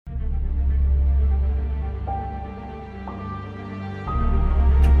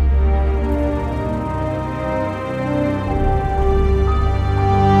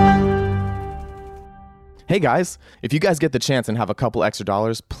Hey guys, if you guys get the chance and have a couple extra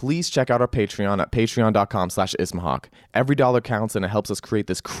dollars, please check out our Patreon at patreon.com/Ismahawk. Every dollar counts and it helps us create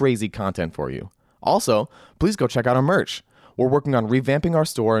this crazy content for you. Also, please go check out our merch. We're working on revamping our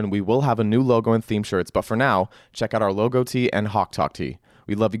store and we will have a new logo and theme shirts, but for now, check out our logo tee and Hawk Talk tee.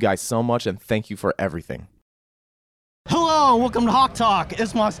 We love you guys so much and thank you for everything. Hello, welcome to Hawk Talk,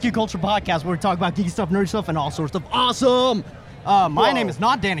 Ismahawk's Geek Culture Podcast, where we talk about geeky stuff, nerdy stuff, and all sorts of awesome. My name is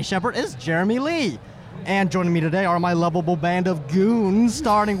not Danny Shepard, it's Jeremy Lee. And joining me today are my lovable band of goons,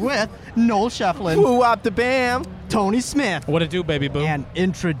 starting with Noel Shefflin, Woo up the bam! Tony Smith, What it do, baby boo? and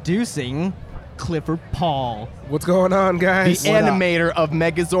introducing Clifford Paul. What's going on, The guys? animator of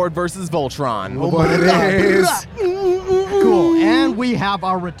Megazord vs. Voltron. What it is? Cool, and we have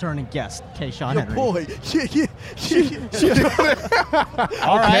our returning guest, Kayshawn Henry. Boy,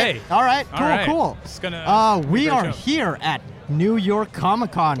 All right, Okay. all right, All right. cool. It's gonna We be a are great show. here at New York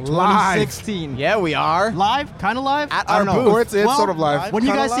Comic Con Live. 2016. Yeah, we are. Live? Kind of live? At I don't our know. booth. Or it's Well, sort of live. When you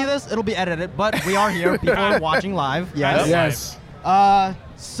Kinda guys see live? this, it'll be edited, but we are here. People are watching live. Yes. Yes.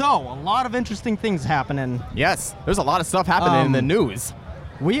 So, a lot of interesting things happening. Yes, there's a lot of stuff happening in the news.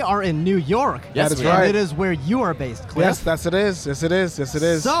 We are in New York. Yes, That is we right. And it is where you are based, Cliff. Yes, that's it is. Yes, it is. Yes, it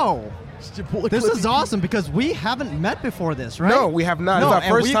is. So, this is Cliffy. awesome because we haven't met before this, right? No, we have not. It's our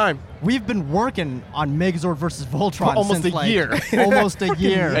and first time. We've been working on Megazord versus Voltron For almost since a year. almost a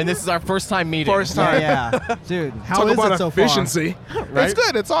year. And this is our first time meeting. First time. Yeah. Dude, how Talk is about it so efficiency. Right? It's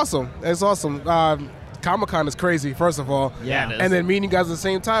good. It's awesome. It's awesome. Comic-Con is crazy, first of all. Yeah, it is. And then meeting you guys at the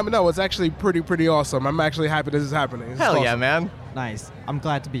same time. No, it's actually pretty awesome. I'm actually happy this is happening. It's Hell yeah, awesome. man. far? Nice. I'm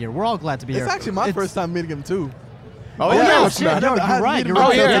glad to be here. We're all glad to be here. It's actually my first time meeting him too. Oh, yeah, yeah. shit. No, I you're hadn't right. met You're him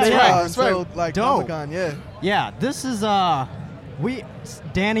right. yeah, until that's this right. time, That's so, right. like Dope. Comic-Con, yeah. Yeah, this is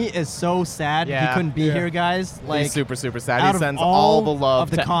Danny is so sad Yeah. he couldn't be Yeah. here, guys. Like He's super, super sad. out He of sends all all the love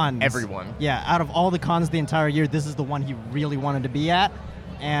of the to cons, everyone. Yeah, out of all the cons the entire year, this is the one he really wanted to be at,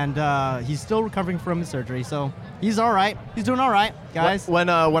 and he's still recovering from his surgery, so he's all right. He's doing all right, guys. When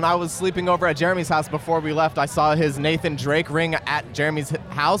I was sleeping over at Jeremy's house before we left, I saw his Nathan Drake ring at Jeremy's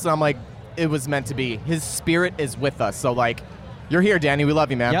house, and I'm like, it was meant to be. His spirit is with us. So, like, you're here, Danny. We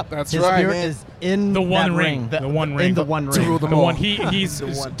love you, man. Yep, That's his right, spirit man. is in The one that ring. The one ring. In the one To rule ring. them The all. one he's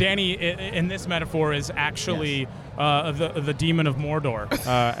one. Danny in this metaphor is actually the demon of Mordor.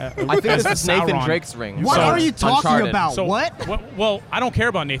 I think this is Nathan Sauron. Drake's ring. What So- are you talking Uncharted. about? So what? Well, I don't care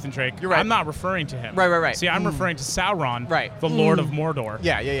about Nathan Drake. You're right. I'm not referring to him. Right. See, I'm referring to Sauron, Right. the Lord of Mordor.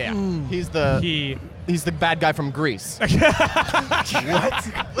 Yeah. He's the he's the bad guy from Greece.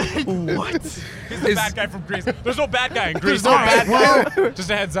 What? He's the bad guy from Greece. There's no bad guy in Greece. no bad guy. Just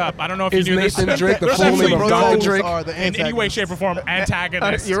a heads up. I don't know if Is you knew Nathan this. Drake the There's full actually name of no- Dr. Bros Drake? are the in any way, shape, or form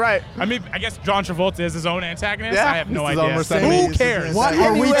antagonist. You're right. I mean, I guess John Travolta is his own antagonist. Yeah, I have no he's his own idea. Mercedes. Who cares? What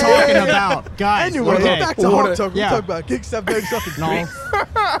are we Anyway. talking about, guys? Anyway, okay. back to What Hawk a- Talk. yeah. We talk about geek stuff, nerd stuff, and No. drinks.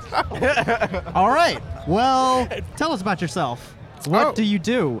 All right. Well, tell us about yourself. What Oh. do you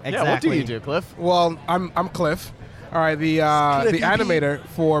do exactly? Yeah. What do you do, Cliff? Well, I'm Cliff. All right, the animator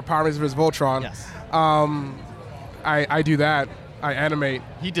for Power Rangers vs. Voltron. Yes. I do that. I animate.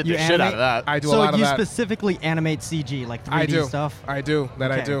 He did You the shit out animate? of that. I do So a lot of you that. specifically animate CG, like 3D I do. stuff? I do.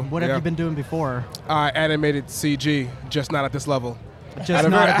 That I Okay. do. What have yeah. you been doing before? Animated CG, just not at this level. Just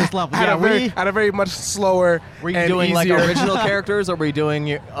not at this level. At Yeah, a very much slower. Were you and doing easier. like original characters, or were you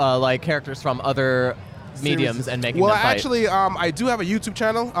doing like characters from other mediums and making Well, them fight? actually, I do have a YouTube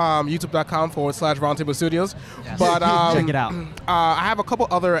channel, youtube.com/Roundtable Studios. But Check it out. I have a couple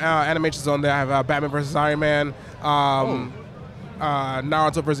other animations on there. I have Batman vs. Iron Man,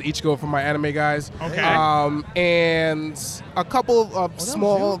 Naruto vs. Ichigo from my anime guys. Okay. And a couple of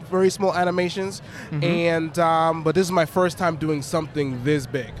small, very small animations. And but this is my first time doing something this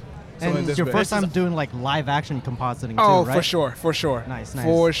big. And Something it's this your big. first time doing like live action compositing Oh, too, right? for sure. Nice.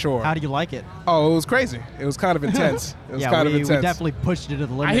 For sure. How do you like it? Oh, it was crazy. It was kind of intense. It was Yeah, kind of we intense. definitely pushed it to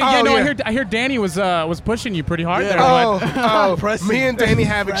the I limit. hear, Oh, yeah. I hear Danny was pushing you pretty hard Yeah. there. Oh, Pressing. me and Danny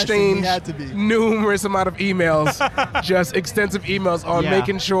have Pressing, we exchanged had to be. numerous amount of emails, just extensive emails on Yeah.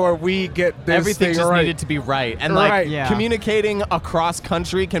 making sure we get this Everything thing just right. needed to be right, and Right. like Yeah. communicating across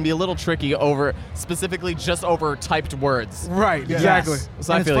country can be a little tricky over specifically just over typed words. Right, Yeah. exactly. Yes.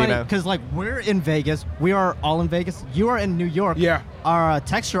 So I And feel it's you, funny man. because like we're in Vegas, we are all in Vegas. You are in New York. Yeah. Our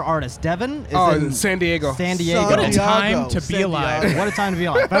texture artist Devin is Oh, in San Diego. San Diego. What a Santiago, time to be Santiago. alive. What a time to be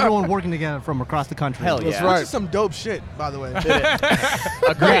alive. Everyone working together from across the country. Hell That's yeah. right. Which is some dope shit, by the way.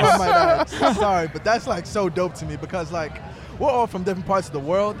 Agreed. I might add. Sorry, but that's like so dope to me because like we're all from different parts of the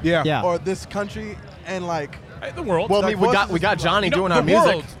world. Yeah. Yeah. Or this country, and like The world. Well, Like, we got voices Johnny You know, doing the our music.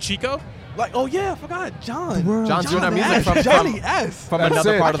 world, Chico. Like, oh yeah, I forgot John. John's doing our Johnny music S. from Johnny S. from That's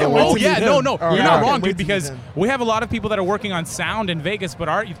another it. part of the I can't wait world. Oh to yeah, meet no, him. no, Oh, you're yeah. not I wrong, can't wait dude. to meet Because him. we have a lot of people that are working on sound in Vegas, but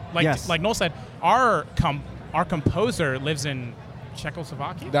Yes. like Noel said, our composer lives in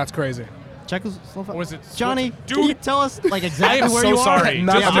Czechoslovakia. That's crazy. Czechoslovakia. Or was it Johnny? Dude. Can you tell us like I exactly am where so you sorry. are?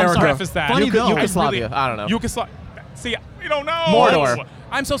 Not Yeah, I'm America. sorry if it's that. Funny though. Yugoslavia. I don't know. Yugoslavia. See, you don't know. Mordor.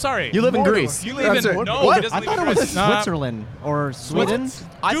 I'm so sorry. You live in Mordor. Greece. You live That's in it. no. What? He doesn't I live thought in it was Greece. Switzerland or Sweden.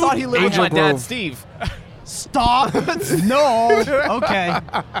 I Dude, thought he lived with Angel my dad, Grove. Steve. Stop. No. Okay.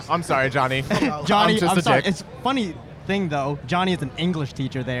 I'm sorry, Johnny. Johnny, just I'm a sorry. dick. It's funny thing though. Johnny is an English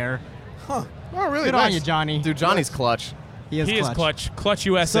teacher there. Oh, really? Good nice. on you, Johnny. Dude, Johnny's clutch. He is He clutch. is clutch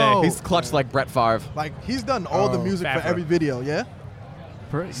USA. So- He's clutch like Brett Favre. Like he's done all the Oh, music for Favre. every video. Yeah.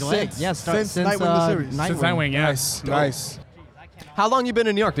 Go ahead. Since- Yeah, start, since Nightwing the series. Since Nightwing, yeah. Nice. How long you been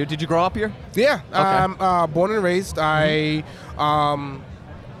in New York, dude? Did you grow up here? Yeah, Okay. born and raised.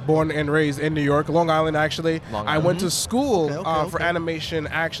 Born and raised in New York, Long Island, actually. Long I Island. went to school Okay, for okay. animation,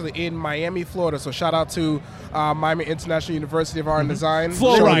 actually, in Miami, Florida. So shout out to Miami International University of Art and Design.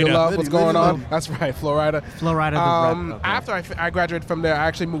 Florida. Showing you love. What's Liddy, going Liddy. on? That's right, Florida. Florida, the rep. After I graduated from there, I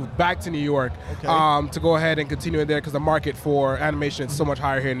actually moved back to New York Okay. to go ahead and continue in there because the market for animation is so much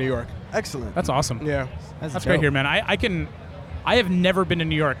higher here in New York. Excellent. That's awesome. Yeah. That's great here, man. I have never been to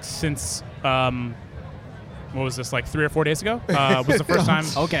New York since what was this, like 3 or 4 days ago? Was the first time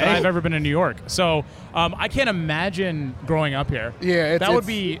Okay. that I've ever been to New York. So I can't imagine growing up here. Yeah, that would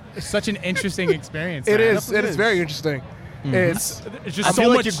be such an interesting experience. It man. is. It is very interesting. It's It's just I so feel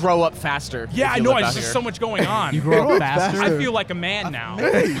much. like you grow up faster. yeah, if I you know. live It's out just here. so much going on. You grow up faster. faster. I feel like a man now.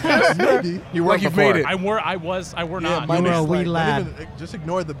 Maybe. You were like you've before. made it. I were not. mine You were is a wee like, lad. not even- just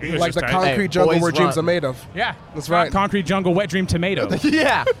ignore the beat. was like the just concrete Hey, jungle boys where dreams run. are made of. Yeah, That's right. Concrete jungle, wet dream, tomato.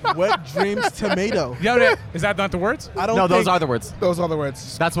 Yeah. Wet Dreams Tomato. Is that not the words? I don't No, those think- are the words. Those are the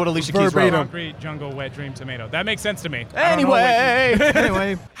words. That's what Alicia Keys Verbatim. wrote. Concrete jungle, wet dream, tomato. That makes sense to me. I don't know what- Anyway.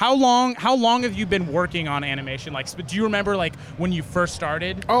 Anyway, How long have you been working on animation? Like, do you remember like when you first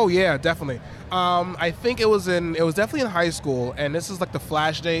started? Oh yeah, definitely. I think it was definitely in high school, and this is like the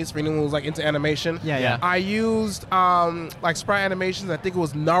Flash days for anyone who was like into animation. yeah. I used like sprite animations. I think it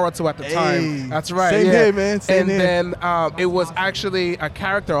was Naruto at the Hey, time. That's right. same yeah. here, man, same and here. then it was actually a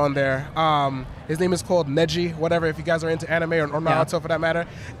character on there. His name is called Neji, whatever. If you guys are into anime or Naruto for that matter.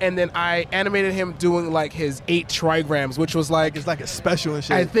 And then I animated him doing like his 8 trigrams, which was like It's like a special and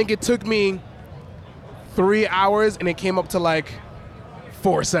shit. I think it took me 3 hours, and it came up to like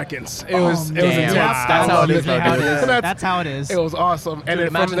 4 seconds. It was damn. intense. Wow. That's how it is, usually though, how it dude. is. That's- That's how it is. It was awesome. And Dude, then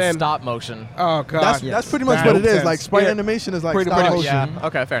imagine from then, stop motion. oh god, that's pretty much That what it is. intense. Like sprite Yeah. animation is like Pretty stop much, motion. Yeah.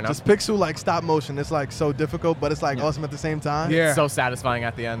 Okay, fair enough. Just pixel like stop motion. It's like so difficult, but it's like awesome at the same time. Yeah. So satisfying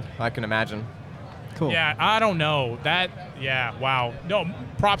at the end. I can imagine. Cool. Yeah, I don't know that. Yeah, wow. No,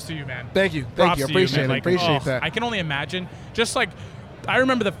 props to you, man. Thank you. Props You. to Appreciate man. it. Like, Appreciate oh, that. I can only imagine. Just like, I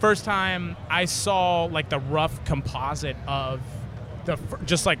remember the first time I saw like the rough composite of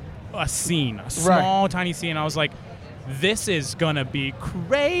just like a scene, a small tiny scene. I was like, this is gonna be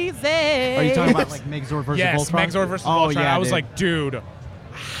crazy. Are you talking about like Megazord versus yes, Voltron? Megazord versus Oh, Voltron. yeah, I was dude. like, dude,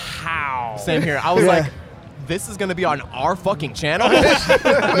 how? Same here. I was Yeah. like, this is gonna be on our fucking channel.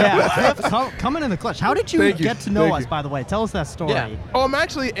 Yeah, coming in the clutch. How did you Thank you. get to know Thank us, you. by the way? Tell us that story. Yeah. Oh, I'm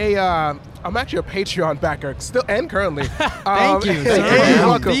actually a Patreon backer, still and currently. Thank you, sir. You're You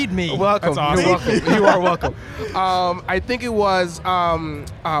welcome. feed me. Welcome. That's awesome. You're welcome. You are welcome. I think it was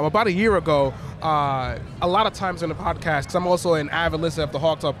about a year ago. A lot of times in the podcast, 'cause I'm also an avid listener of the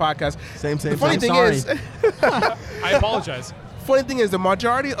Hawk Talk podcast. Same. The funny thing sorry. is, I apologize. funny thing is, the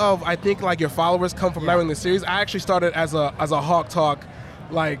majority of I think like your followers come from Nightwing the series. I actually started as a Hawk Talk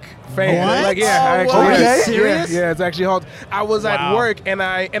like fan. What? Like yeah, I actually, what? yeah, Are you serious? Yeah, it's actually Hawk. I was at Wow. work and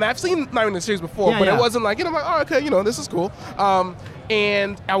I've seen Nightwing the series before, Yeah, but yeah. it wasn't like I'm like, oh okay, this is cool.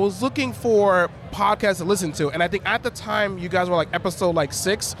 And I was looking for podcasts to listen to, and I think at the time you guys were like episode like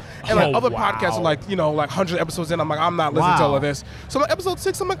 6, and like Oh, other wow. podcasts are like like 100 episodes in. I'm like, I'm not listening to Wow. all of this. So I'm like, episode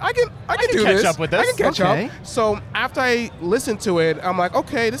 6, I'm like, I can do catch this. up with this. I can catch Okay. up. So after I listened to it, I'm like,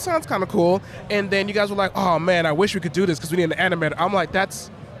 okay, this sounds kind of cool. And then you guys were like, oh man, I wish we could do this because we need an animator. I'm like, that's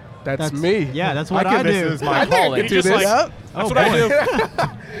me. Yeah, that's what I can- do. This is my I think I calling. could do You just this. like- Yep. That's Oh, what I boy.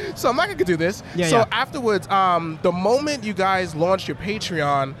 do. So I'm like, I could do this. Yeah, so yeah. afterwards, the moment you guys launched your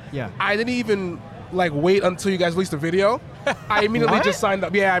Patreon, Yeah. I didn't even like wait until you guys released the video. I immediately What? just signed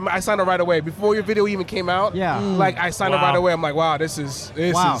up. Yeah, I signed up right away before your video even came out. Yeah. Like I signed up Wow. right away. I'm like, wow, this is Wow,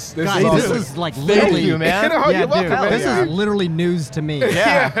 this guys, is this awesome. is like Thank literally. you, man. You know, Yeah, you're dude, welcome, man. this Yeah. is literally news to me.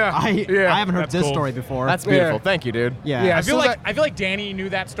 Yeah. I Yeah. haven't heard That's this cool. story before. That's beautiful. Yeah. Thank you, dude. yeah. Yeah. I feel So like Danny knew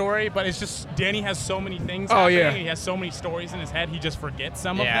that story, but it's just Danny has so many things. Oh, happening, yeah. and he has so many stories in his head. He just forgets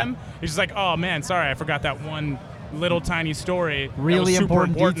some of Yeah. them. He's just like, oh man, sorry, I forgot that one little tiny story. that was Really super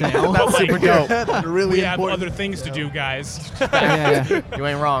important detail. But, like, Super dope. That's really we have important. other things to do, guys. Yeah. You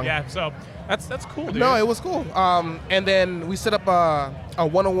ain't wrong. Yeah, so that's cool, dude. No, it was cool. And then we set up a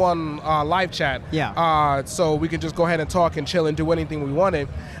one-on-one live chat. Yeah. So we can just go ahead and talk and chill and do anything we wanted.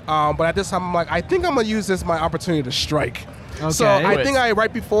 But at this time, I'm like, I think I'm gonna use this my opportunity to strike. So Okay. I think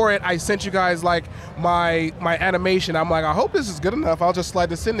right before it, I sent you guys like my animation. I'm like, I hope this is good enough. I'll just slide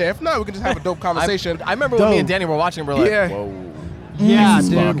this in there. If not, we can just have a dope conversation. I remember when me and Danny were watching, we're like, Yeah. whoa. Yeah, This is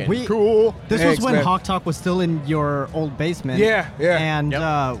dude. fucking cool. This Thanks, was when man. Hawk Talk was still in your old basement. Yeah, yeah. And Yep.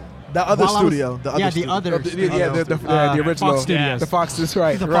 The other while I was- studio. The yeah, other the studio. other. The studio. the original. Fox Studios. The Fox is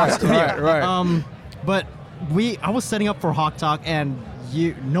right. The right, Fox Studio. right. But I was setting up for Hawk Talk, and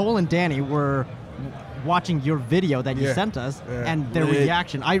Noel and Danny were watching your video that you Yeah. sent us, Yeah. and their Lit.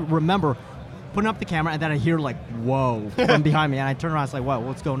 reaction. I remember putting up the camera, and then I hear like, "Whoa!" from behind me, and I turn around, it's like, "What?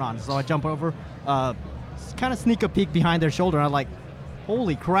 What's going on?" So I jump over, kind of sneak a peek behind their shoulder, and I'm like,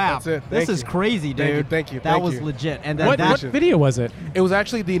 "Holy crap! That's it. This Thank is you. crazy, dude! Thank you. That Thank was you. legit." And then What that, video was it? It was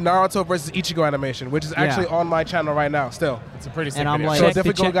actually the Naruto versus Ichigo animation, which is actually on my channel right now still. It's a pretty sick And I'm video. like- So Check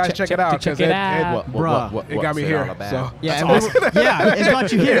definitely go guys check it out. 'cause check it out. What- Bruh. It got me sit here. on a bag? So yeah, and yeah, it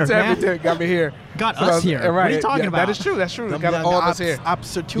got you here, it's man. everything. It got me here. Got So us here. What are you Right. talking Yeah, about? That is true. That's true. The Got all of us young here.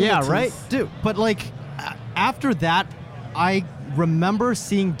 opportunities. Yeah, right, dude. But like after that, I remember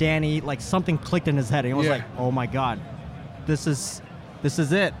seeing Danny like something clicked in his head, and he was Yeah. like, "Oh my god, this is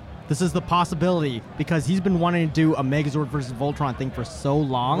it. This is the possibility," because he's been wanting to do a Megazord versus Voltron thing for so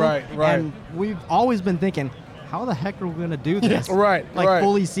long. Right. And we've always been thinking, how the heck are we gonna do this? Right, Like right.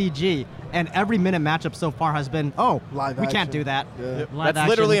 fully CG. And every minute matchup so far has been, Live we can't action. do that. Yeah. Live That's action.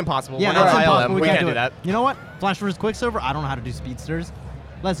 literally impossible. Yeah, We're that's not impossible. ILM. We can't do do it. that. You know what? Flash vs. Quicksilver. I don't know how to do speedsters.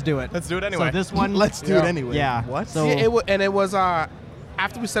 Let's do it. Let's do it anyway. So this one, Let's do Yeah. it anyway. Yeah. What? So- Yeah, it was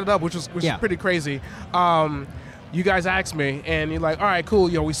after we set it up, which is Yeah. pretty crazy. You guys asked me, and you're like, "All right, cool.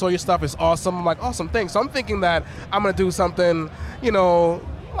 Yo, we saw your stuff. It's awesome." I'm like, "Awesome, thanks." So I'm thinking that I'm gonna do something,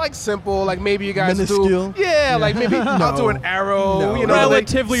 like simple, like maybe you guys Minuscule? do, like maybe I'll do an arrow, No. you know,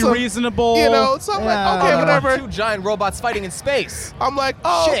 Relatively like, some- reasonable. So I'm Yeah. like, okay, whatever. Two giant robots fighting in space. I'm like,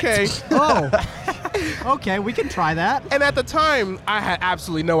 oh, Shit. okay. oh, okay, we can try that. And at the time, I had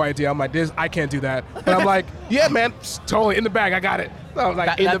absolutely no idea. I'm like, I can't do that. But I'm like, yeah, man, totally in the bag. I got it. I was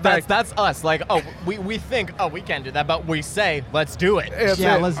like, in the bag. That's us. Like, we think, we can't do that, but we say, let's do it. That's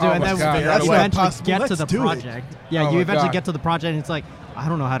Yeah, it. let's do Oh it. And my then God. That's you not eventually possible. get to Let's the do it. project. Yeah, Oh you my eventually God. get to the project, and it's like, I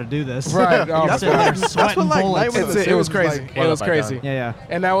don't know how to do this. Right. Oh, You're my sitting there God. sweating like bullets. Nightwing. It was It was crazy. like- It was What have I crazy. done? Yeah.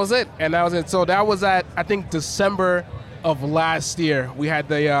 And that was it. So that was at, I think, December of last year. We had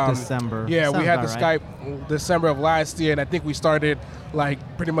the December. Yeah, Sounds we had the about right. Skype December of last year, and I think we started like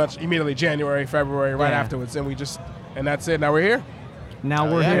pretty much immediately January, February, right Yeah. afterwards, and that's it. Now we're here. Now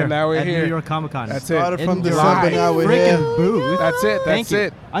we're yeah. here. Now we're at here. New York Comic Con. That's it. Started from In your December, now we're freaking here. booth. That's it. Thank That's you.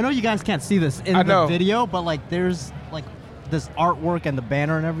 it. I know you guys can't see this in I the know. video, but like there's like this artwork and the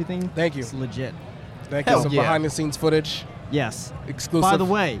banner and everything. Thank you. It's legit. Thank you. Hell Some yeah. behind the scenes footage, Yes. exclusive. By the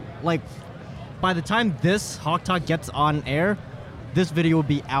way, like by the time this Hawk Talk gets on air, this video will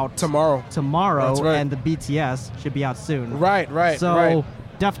be out tomorrow. tomorrow, That's right. and the BTS should be out soon. Right. So right.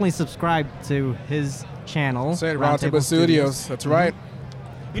 definitely subscribe to his channel. That's it. Roundtable Roundtable Studios. That's right.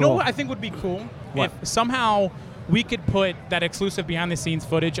 You know Cool. what I think would be cool? What? If somehow we could put that exclusive behind the scenes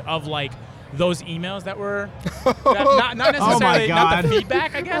footage of like those emails that were not necessarily not the God.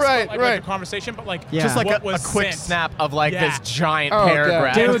 feedback, I guess, Right, but like, right. the conversation, but like Yeah. Just like what a was quick sent. snap of like Yeah. this giant Oh,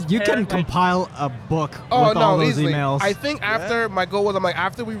 paragraph. God. Dude, you can Like- compile a book Oh with all no, those easily. emails. I think after my goal was, I'm like,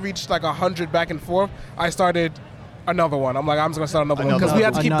 after we reached like 100 back and forth, I started another one. I'm like, I'm just gonna start another one because we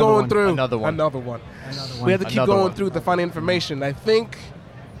had to keep Another going one. through Another one. Another one. Another We had to keep Another going one. through to find information. I think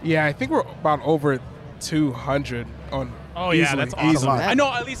we're about over 200 on. Oh yeah, easily, that's awesome. easily. I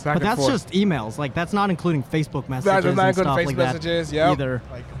know at least Back But and that's forth. just emails. Like that's not including Facebook messages That's not and including stuff Facebook like messages, that yep. either.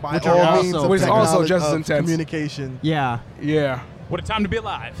 Like by Which all are means also- of Which is also just as technology, of intense. communication. Yeah. Yeah. what a time to be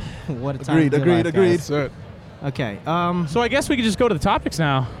alive. What a time Agreed, to be agreed, alive, agreed. guys. That's it. Okay. So I guess we could just go to the topics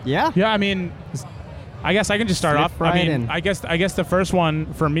now. Yeah. Yeah, I mean, I guess I can just start Slip off. right I mean, in. I guess the first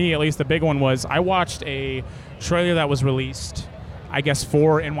one for me, at least the big one, was I watched a trailer that was released I guess,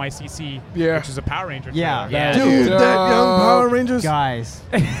 for NYCC, Yeah. which is a Power Ranger. Yeah. trailer. Yeah. Dude, Dude. that young Power Rangers. Guys,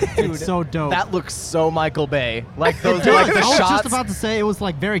 it's so dope. That looks so Michael Bay. Like those, Dude, like the I was shots. just about to say it was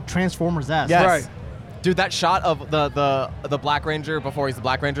like very Transformers-esque. Yes. Right. Dude, that shot of the Black Ranger before he's the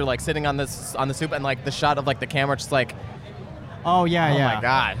Black Ranger, like sitting on the soup, and like the shot of like the camera, just like, Oh yeah, oh yeah. my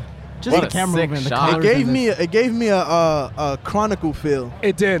god, Just what the a camera sick movement, the shot. colors. It gave me a Chronicle feel.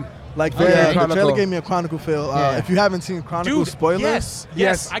 It did. Like Oh, yeah. the Chronicle. trailer gave me a Chronicle feel. Yeah. If you haven't seen Chronicle, Dude, spoilers.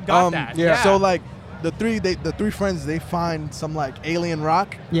 yes, I got that. yeah. So like the three friends, they find some like alien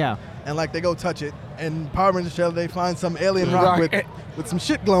rock Yeah. and like they go touch it. And Power Rangers trailer, they find some alien rock Rock. with some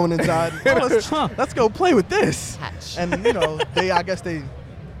shit glowing inside. Oh, let's go play with this. And I guess they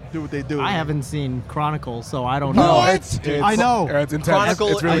do what they do. I haven't seen Chronicles, so I don't No, know. it's I know. It's intense. Chronicle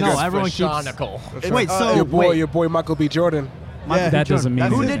It's really I know, good. everyone keeps- Chronicle. Wait, so Your boy Michael B. Jordan. Yeah, That doesn't mean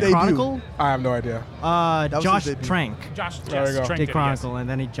that's who his did debut. Chronicle? I have no idea. That was Josh his debut. Trank Josh, There we go. Trank did did, Chronicle, yes. and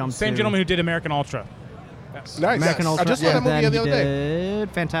then he jumped Same to gentleman who did American Ultra. Yes. Nice. American Ultra. I just saw that and movie then the he other day.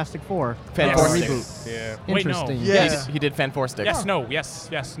 did Fantastic Four. Fan Uh, Four reboot. Sticks. Yeah. Wait, no. Interesting. Yeah. He did Fan Four Sticks. Yes, no,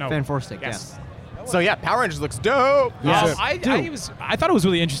 no. Fan Four Stick. Yes. So yeah, Power Rangers looks dope. Yes. I Dude. thought it was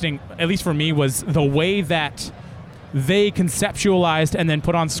really interesting, at least for me, was the way that they conceptualized and then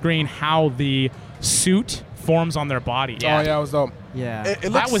put on screen how the suit forms on their body. Yeah. Oh yeah, it was dope. Yeah. It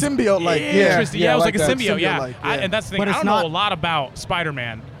That looks was symbiote-like. interesting. Yeah, Yeah, it was like like a that. symbiote. Yeah, Symbiote-like, yeah. And that's the thing. But I it's don't know not- a lot about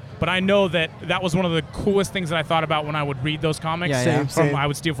Spider-Man, but I know that was one of the coolest things that I thought about when I would read those comics. Yeah, yeah. Same. I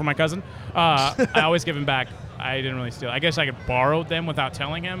would steal from my cousin. I always give him back. I didn't really steal. I guess I could borrow them without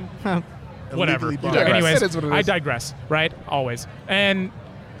telling him. Whatever. Illegally borrowed. Anyways, It is what it I is. digress. Right? Always. And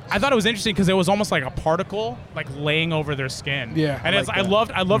I thought it was interesting because it was almost like a particle, like laying over their skin. Yeah, and I it's, like I that.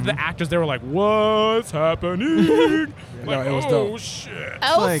 loved Mm-hmm. the actors. They were like, "What's happening?" Like, it was oh dope. shit!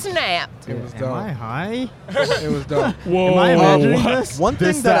 Like, snap! It was am dope. I high? It was dope. Whoa! Am I imagining what? this? One thing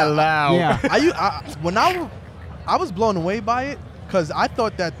This that loud. Yeah. when I was blown away by it because I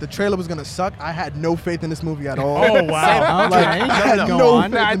thought that the trailer was gonna suck. I had no faith in this movie at all. Oh wow! Okay. Like, I had Go no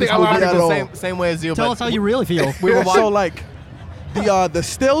on. faith I in think this a lot movie of at people all. Same way as you. Tell but us how you really feel. We were So watching. like the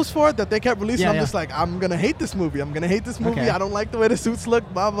stills for it that they kept releasing, Yeah, I'm yeah. just like, I'm gonna hate this movie. I'm gonna hate this movie. Okay. I don't like the way the suits look.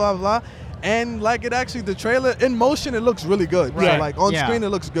 Blah blah blah. And like it actually, the trailer in motion, it looks really good. Right. So like on Yeah. screen, it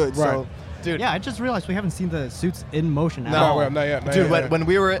looks good. So Right. Dude, Yeah, I just realized we haven't seen the suits in motion at No. all. No, not yet. Not Dude, yet. when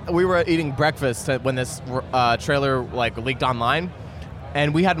we were eating breakfast when this trailer like leaked online,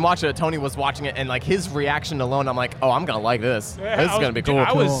 and we hadn't watched it. Tony was watching it, and like his reaction alone, I'm like, oh, I'm gonna like this. Yeah, This is I was- gonna be dude,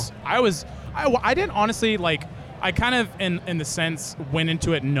 cool. I didn't honestly like. I kind of, in the sense, went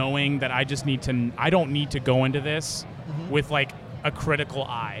into it knowing that I don't need to go into this with like a critical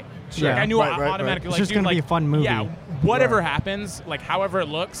eye. Sure. Like, I knew Right, right, automatically. right. Like, It's just dude, gonna be like, a fun movie. Yeah, whatever happens, like however it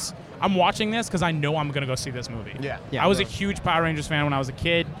looks, I'm watching this because I know I'm gonna go see this movie. Yeah. Yeah. I was a huge Power Rangers fan when I was a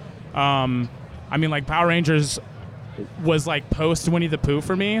kid. I mean, like Power Rangers was like post Winnie the Pooh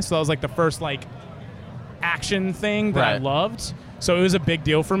for me, so that was like the first like action thing that I Right. loved. So it was a big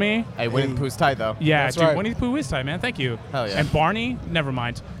deal for me. Hey, Winnie the Pooh's tight though. Yeah, That's dude, right. Winnie the Pooh is tight, man. Thank you. Hell yeah. And Barney, never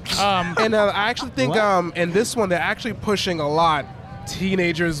mind. And I actually think What? in this one they're actually pushing a lot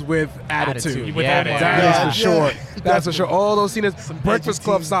teenagers with attitude. With Yeah, attitude. man. That Yeah. is for sure. That's for sure. All those teenagers, Breakfast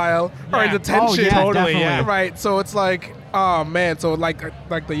Club edgy style, are in Yeah. detention. Oh, yeah, Totally, definitely. yeah. Right. So it's like, oh man. So like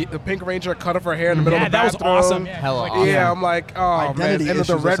the Pink Ranger cut off her hair in the middle Yeah, of the that was bathroom. awesome. Yeah, Hella like, awesome. Yeah, Yeah. I'm like, oh Identity man. And then issues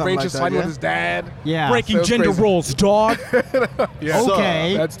the or Red something Ranger like that, sliding with yeah? his dad. Yeah. breaking Sounds gender crazy. roles, dog. Yeah.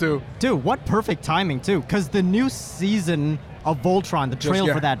 Okay. That's too. Dude, what perfect timing too, because the new season of Voltron, the trailer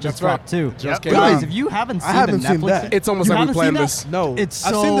yeah, for that just that's right. dropped too. Just came Guys, out. if you haven't seen haven't the seen Netflix, that. It's almost you like we haven't planned seen this. that? no, It's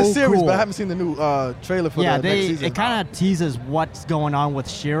I've seen the so series, cool. but I haven't seen the new trailer for Yeah, the next season. it kind of teases what's going on with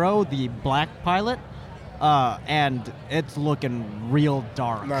Shiro, the black pilot, and it's looking real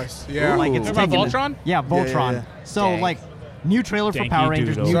dark. Nice. Yeah. Like it's Ooh. Talking about taking Voltron? Yeah, Voltron. yeah. So Dang. like, new trailer for Danky Power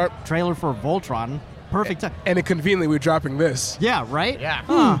Rangers, doodle. new Sharp. trailer for Voltron. Perfect time. And conveniently we're dropping this. Yeah, right? Yeah.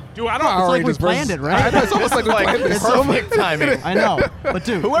 Huh. Dude, I Power don't. It's like we Rangers planned versus- it, right? I know, it's almost like we Like, planned this. it's perfect timing. I know, but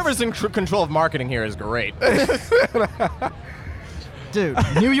dude, Whoever's in control of marketing here is great. Dude,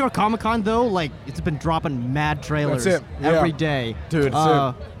 New York Comic Con though, like it's been dropping mad trailers That's it, yeah. every day. Dude,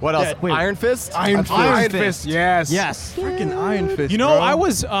 what else? wait. Iron Fist? Iron Fist. Iron Iron Fist. Fist. Yes. Yes. Freaking Iron Fist. You know, bro. I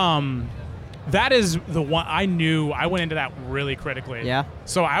was. That is the one I knew. I went into that really critically. Yeah.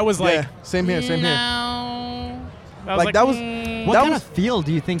 So I was like, Yeah, same here, same here. no. I Like, that was- What That kind was- of feel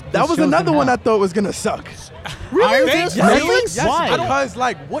do you think That this was show's another gonna one I have? thought was gonna suck. Iron Fist? Fist? Really? Yes. Yes, Why? because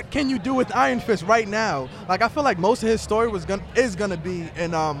like, what can you do with Iron Fist right now? Like, I feel like most of his story is gonna be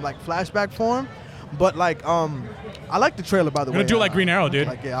in like flashback form, But like I like the trailer, by the way. We're gonna do it like Green Arrow, dude.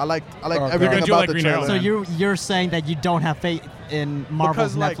 Like, yeah, I like Okay. everything We're gonna do it about like the Green trailer. Arrow. So you're saying that you don't have faith in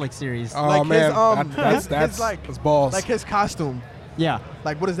Marvel's Because, like- Netflix series? Oh Like man, his, that's like that's balls. like his costume. Yeah.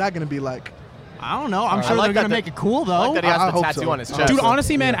 Like what is that gonna be like? I don't know. I'm I sure like they're gonna that make it cool I though. like that he has I the hope tattoo so. on his Dude, chest. Dude,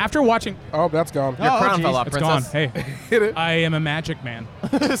 honestly, man, after watching, oh, that's gone. Your crown geez, fell off, it's princess. gone. Hey, I am a magic man.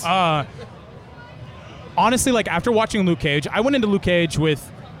 Honestly, like after watching Luke Cage, I went into Luke Cage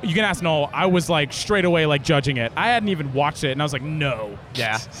with. You can ask Noel. I was like straight away like judging it. I hadn't even watched it, and I was like, no.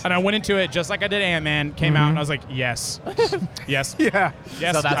 Yeah. And I went into it just like I did Ant-Man. Came out, and I was like, yes, yes, Yeah.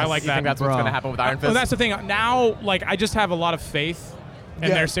 yes. So that's, I like you that. think that's what's Bro. going to happen with Iron Fist? Well, that's the thing. Now, like, I just have a lot of faith in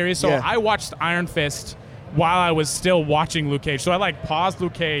Yeah. their series. So Yeah. I watched Iron Fist while I was still watching Luke Cage. So I like paused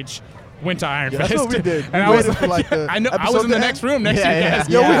Luke Cage, went to Iron Yeah, Fist. that's what we did. And We I was waited for, like, the I know. I episode was in the to next end. room next to you Yeah, guys.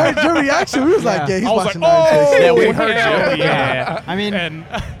 Yo, we Yeah. heard your reaction. We was like, Yeah. yeah, he's I was watching like, Iron Fist. oh, Yeah, we heard hell you. Yeah. I mean, And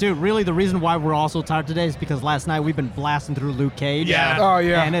dude, really, the reason why we're all so tired today is because last night we've been blasting through Luke Cage. Yeah. Oh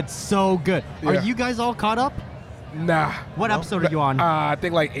yeah. And it's so good. Are Yeah. you guys all caught up? Nah. What episode are you on? I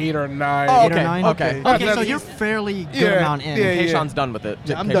think like 8 or 9. Oh, 8 or okay. 9? Okay. Okay, so That's- you're fairly good Yeah, amount in. yeah, Kayshawn's done with it.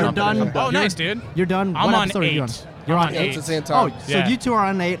 I'm Kayshawn done. You're done. finished. oh, You're- nice, dude. You're done. I'm what on episode are you on? 8. You're I'm on on 8. It's the same Oh, time. so Yeah. you two are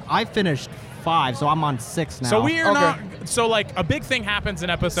on 8. I finished 5, so I'm on 6 now. So we are Okay. not. So like a big thing happens in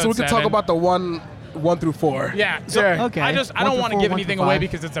episode. So we can 7. talk about the 1 through 4. Yeah. So Yeah. Okay. I 1 don't through want to 4, give 1 anything through away 5.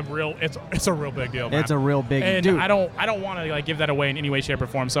 because it's a real big deal. Man. It's a real big and dude. I don't want to like give that away in any way, shape, or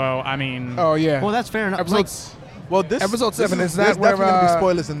form. So I mean, Oh yeah. Well, that's fair enough. Episodes. Well, this Episode 7, this is that there's where, definitely gonna be uh,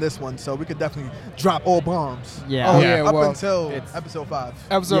 spoilers in this one, so we could definitely drop all bombs. Yeah. Oh, Yeah. yeah. Up well, until it's- episode 5.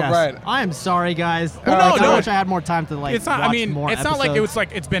 episode Yes. right. I am sorry, guys. Well, no, I no. wish I had more time to like. it's not. Watch I mean, more it's not like it episodes. was like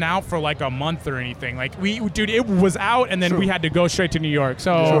it's been out for like a month or anything. Like dude, it was out and then True. we had to go straight to New York.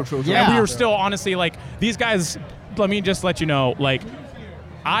 So True. and Yeah. we were still honestly like these guys. Let me just let you know, like.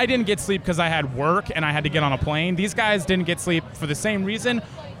 I didn't get sleep because I had work and I had to get on a plane. These guys didn't get sleep for the same reason,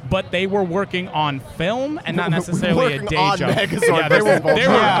 but they were working on film and not necessarily a Working day on job. Megazord Yeah, they were. versus They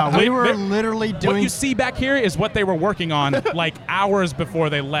were Yeah, we they- were they- literally What doing. you see back here is what they were working on like hours before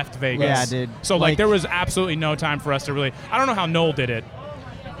they left Vegas. Yeah, dude. So like Like- there was absolutely no time for us to really. I don't know how Noel did it.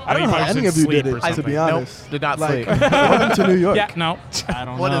 I don't he know how probably any was of you asleep did or it, to something. be honest. Did not like, sleep. welcome to New York. Yeah, no. I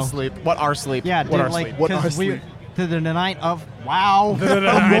don't What know. is sleep? What are sleep? Yeah, What dude, are like sleep? What are because we sleep? to the night of the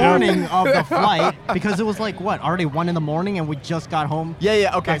night of- morning of the flight because it was like what already 1 in the morning and we just got home.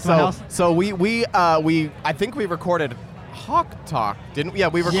 Yeah. Okay. Back to my So house? so we I think we recorded Hawk Talk, didn't we? Yeah,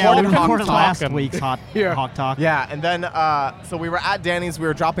 we recorded Yeah, we Hawk recorded Talk. last and- week's Yeah. Hawk Talk. Yeah, and then so we were at Danny's. We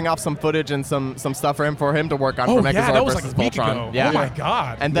were dropping off some footage and some stuff for him to work on Oh for Megazord yeah, that was like versus a week Voltron. ago. Yeah. Oh my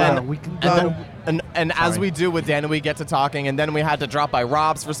god. And then, Yeah, and as we do with Danny, we get to talking, and then we had to drop by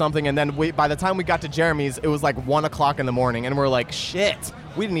Rob's for something, and then by the time we got to Jeremy's, it was like 1 o'clock in the morning, and we're like, shit,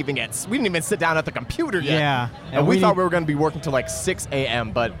 we didn't even sit down at the computer yet. Yeah, and we thought we were going to be working till like 6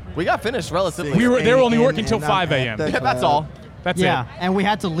 a.m., but we got finished relatively. They were only And- working till and 5 I'm a.m. at yeah, that's all. That's yeah, it. and we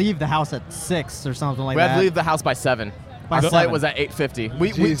had to leave the house at 6 or something like We that. had to leave the house by 7. By Our flight 7. was at 8:50.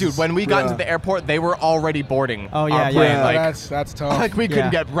 We Jesus, dude, when we got yeah. into the airport, they were already boarding. Oh, yeah, our yeah. plane. Yeah, Like, that's tough. like we couldn't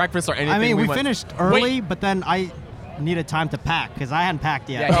Yeah. get breakfast or anything. I mean, we went- finished early, but then I needed time to pack because I hadn't packed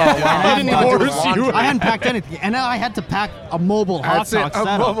yet. Yeah, yeah, And wow. I You didn't hadn't even do packed- laundry. I hadn't packed anything, and now I had to pack a mobile hot That's it. talk A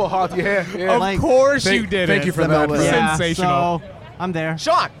setup. mobile hot. Yeah, yeah. Like- Of course Thank- you did thank it. you for that. Yeah. Yeah, Sensational. So I'm there.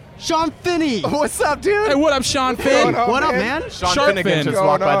 Sean, Sean Finney. what's up, dude? Hey, what up, Sean Finn? on, What up, man? man? Sean Shark Finnegan Fin. just Going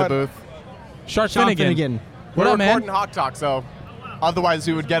walked by the on. booth. Shark Sean Finnegan. Finnegan. What We're up, man? recording Hawk Talk, so otherwise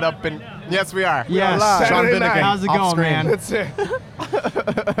we would get up and yes, we are. Yes. live. Sean Saturday Finnegan. night. How's it off going, screen. man? That's it.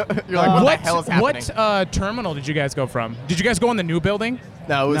 You're like, what What the hell is happening? terminal did you guys go from? Did you guys go in the new building?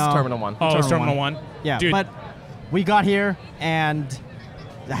 No, it was No. Terminal 1. Oh, it was Terminal Terminal 1. Yeah, Dude, but we got here and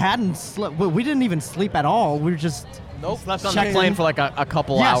hadn't slept. We didn't even sleep at all. We were just Slept on the checking. plane for like a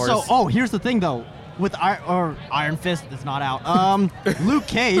couple Yeah. hours. So, here's the thing though. With Iron Fist is not out. Luke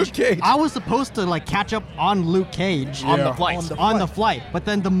Cage. Luke Cage. I was supposed to like catch up on Luke Cage on Yeah. the flight. on the flight, but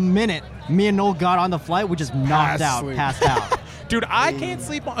then the minute me and Noel got on the flight, we just knocked Passed out. dude, I can't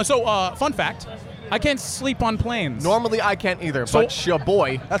sleep on. So, fun fact, I can't sleep on planes. Normally I can't either, So- but your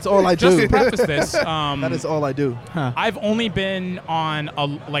boy. That's all I Just do. to preface this, That is all I do. I've only been on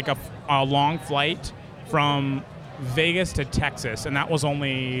a long flight from Vegas to Texas, and that was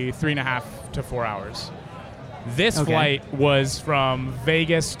only 3.5 to 4 hours. This Okay. flight was from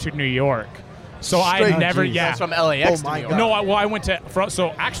Vegas to New York, so I Straight- never, geez. yeah. That's from LAX Oh to my New York. God. No, I went to.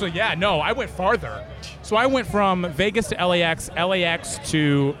 So actually, yeah, no, I went farther. So I went from Vegas to LAX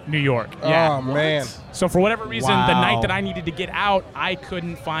to New York. Yeah. Oh man. So for whatever reason, the Wow. night that I needed to get out, I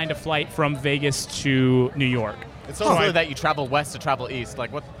couldn't find a flight from Vegas to New York. It's so silly that you travel west to travel east.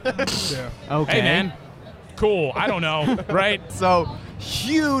 Like, what? Yeah. Okay. Hey, man. Cool. I don't know, right? So,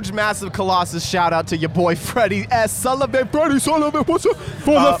 huge, massive, colossus shout out to your boy Freddie S. Sullivan. Freddie Sullivan, what's up?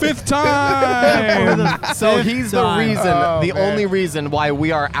 For the 5th time. So he's the reason, the man. only reason why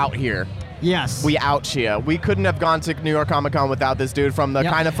we are out here. Yes. We out here. We couldn't have gone to New York Comic Con without this dude from the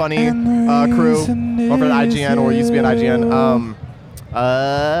Yep. Kind of Funny crew over at IGN, or used to be at IGN.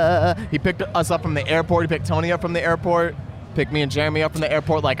 He picked us up from the airport. He picked Tony up from the airport. Picked me and Jeremy up from the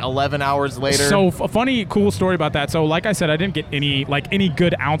airport like 11 hours later. So a funny, cool story about that. So like I said, I didn't get any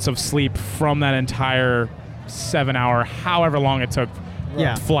good ounce of sleep from that entire 7-hour, however long it took,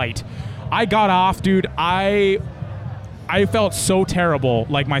 Yeah. flight. I got off, dude. I felt so terrible.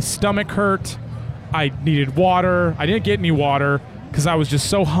 Like my stomach hurt. I needed water. I didn't get any water because I was just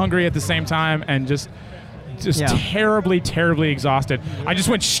so hungry at the same time and just Yeah. terribly, terribly exhausted. I just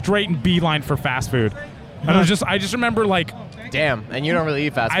went straight and beeline for fast food. And I just remember like Damn, and you don't really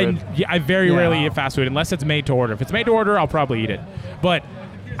eat fast food. I very Yeah. rarely eat fast food unless it's made to order. If it's made to order, I'll probably eat it. But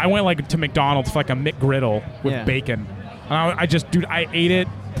I went like to McDonald's for like a McGriddle with Yeah. bacon. And I ate it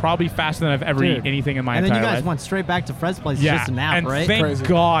probably faster than I've ever Dude. eaten anything in my And then entire you guys life. went straight back to Fred's place Yeah, just to nap, and right? thank Crazy.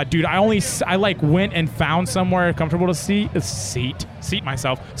 God, dude. I like went and found somewhere comfortable to sit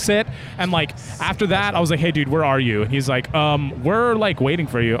myself, and like after that, I was like, hey, dude, where are you? And he's like, we're like waiting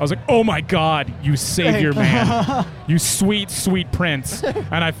for you. I was like, oh my God, you savior man, you sweet, sweet prince.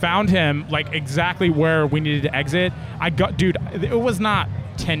 And I found him like exactly where we needed to exit. Dude, it was not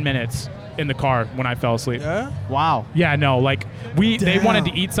 10 minutes in the car when I fell asleep. Yeah. Wow. Yeah, no, like they Damn. wanted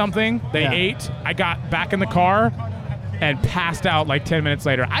to eat something. They Yeah. ate. I got back in the car and passed out like 10 minutes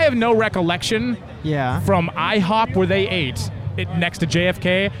later. I have no recollection Yeah. from IHOP where they ate it next to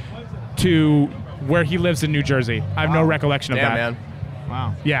JFK to where he lives in New Jersey. I have no recollection of Damn, that. man.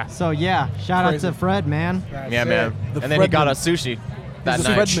 Wow. Yeah. So yeah, shout Crazy. out to Fred, man. Yeah, man. The And then he got Fredman. us sushi that He's a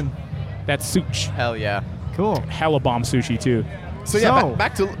night. Fredman. That's such Hell yeah. Cool. hella bomb sushi too. So yeah, So-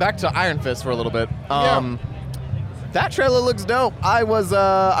 back to Iron Fist for a little bit. That trailer looks dope. I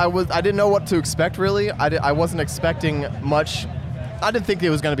didn't know what to expect really. I wasn't expecting much. I didn't think it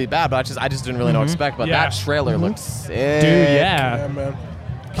was gonna be bad, but I just didn't really know what to expect. But Yeah. that trailer looks sick. Dude, yeah. Yeah, man.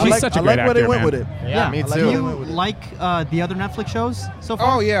 He's such a I great like where they actor, went man. with it. Yeah, me I like too. where Do they went you with it. like the other Netflix shows so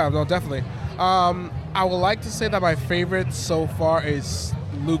far? Oh yeah, no, definitely. I would like to say that my favorite so far is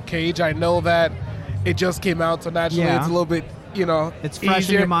Luke Cage. I know that it just came out, so naturally Yeah. it's a little bit, It's fresh in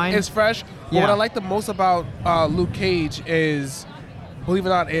easier. your mind. It's fresh. But Yeah. what I like the most about Luke Cage is, believe it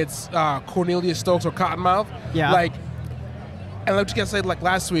or not, it's Cornelius Stokes or Cottonmouth. Yeah. Like, and like you guys said, like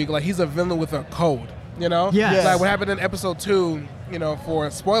last week, like he's a villain with a code. Yes. Yes. Like what happened in episode 2, for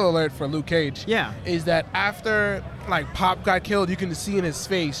spoiler alert for Luke Cage. Yeah. Is that after like Pop got killed, you can see in his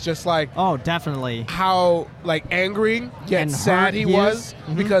face just like Oh, definitely. how like angry yet And sad hurt he he was is.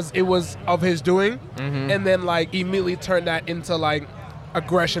 Mhm. because it was of his doing, and then like immediately turned that into like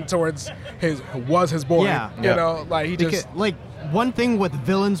aggression towards his boy. Yeah. Yeah. Like he Because, just like one thing with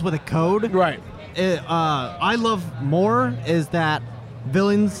villains with a code, right. I love more is that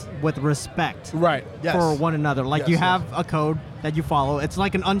villains with respect Right. Yes. for one another. Like Yes, you yes. have a code that you follow. It's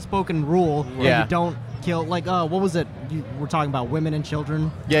like an unspoken rule that Yeah. you don't kill. Like what was it? We're talking about women and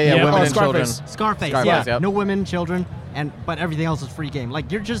children. Yeah, Yeah. women Oh, and children. Scarface. Scarface, Scarface, yeah. yep. No women, children, but everything else is free game. Like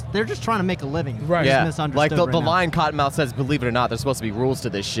they're just trying to make a living. Right. It's Yeah, misunderstood like the right now. line Cottonmouth says, believe it or not, there's supposed to be rules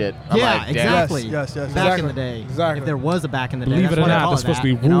to this shit. I'm Yeah, like, damn. exactly. Yes, yes, Back in exactly. the day, Exactly. if there was a back in the day, Believe that's it or what I not, call there's it supposed to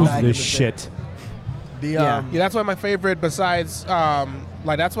be that, you know? rules Back to in this the day. shit. The Yeah. Yeah, that's why my favorite. Besides,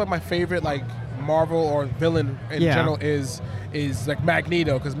 that's what my favorite like Marvel or villain in Yeah. general is like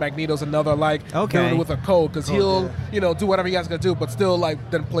Magneto, because Magneto's another like Okay. villain with a code, because he'll yeah. do whatever he has to do, but still like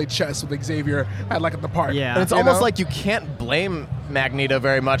then play chess with Xavier at like at the park. Yeah. And it's You almost know? like you can't blame Magneto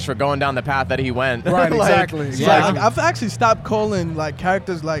very much for going down the path that he went. Right, Like, exactly. It's Yeah. like, I've actually stopped calling like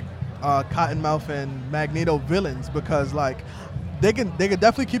characters like Cottonmouth and Magneto villains because like they can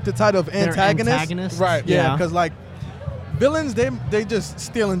definitely keep the title of They're antagonist. antagonists. Right. Yeah, because like villains they just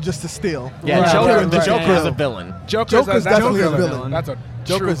stealing just to steal. Yeah, Right. Joker, Killing the just to Joker kill. is a villain. Joker's Joker's that's definitely a a villain. That's a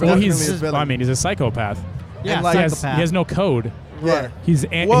Joker's true Well, definitely he's a villain. I mean, he's a psychopath. Yeah, And, like- He has, psychopath. he has no code. Yeah. He's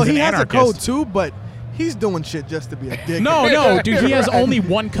Well, he's he an has a anarchist. code too, but he's doing shit just to be a dick. No, dude, he has Right. only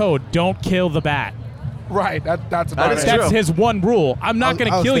one code. Don't kill the bat. right. That's about is it. true. That's his one rule. I'm not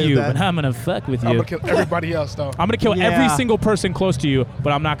going to I'll kill say you, that. but I'm going to fuck with I'm you. gonna kill everybody else though. I'm going to kill Yeah. every single person close to you,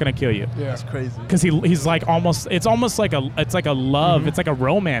 but I'm not going to kill you. Yeah. That's crazy. Because he's like it's almost like a love, it's like a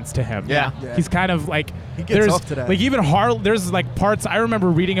romance to him. Yeah. Yeah. He's kind of like He gets there's off to that. like even there's like parts I remember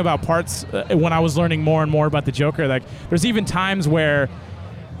reading about parts when I was learning more and more about the Joker. Like there's even times where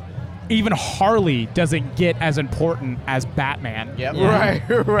even Harley doesn't get as important as Batman. Yep. Right.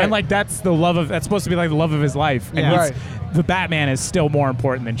 Right. And like that's supposed to be like the love of his life. And Yeah. he's, the Batman is still more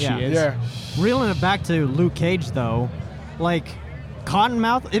important than Yeah. she is. yeah. Reeling it back to Luke Cage, though, like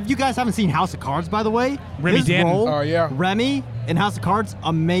Cottonmouth. If you guys haven't seen House of Cards, by the way, Remy his Danton. role, Oh, yeah. Remy in House of Cards,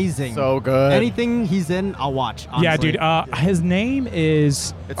 amazing. So good. Anything he's in, I'll watch. Yeah, honestly. dude. His name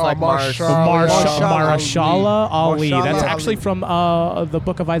is It's Oh, like Marshall. Marshala Ali. Marshala That's Ali. actually from the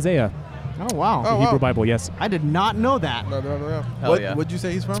Book of Isaiah, Oh wow. the Hebrew Bible. Yes. I did not know that. No. Hell What yeah. would you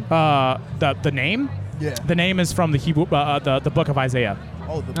say he's from? The name. Yeah. The name is from the Hebrew the Book of Isaiah.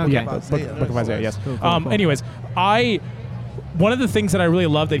 Oh, the Okay. Yeah, Book of Book, Isaiah. Book of Isaiah. Yes. Cool, cool, cool. Anyways, one of the things that I really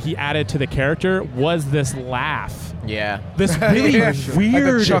love that he added to the character was this laugh. Yeah. This really Yeah. weird,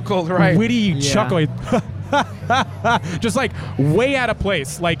 Like the chuckle, right. witty Yeah. chuckle. Just like way out of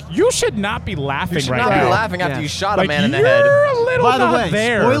place. Like you should not be laughing You should right not now. be laughing after Yeah. you shot Like a man in the you're head. a little By the not way,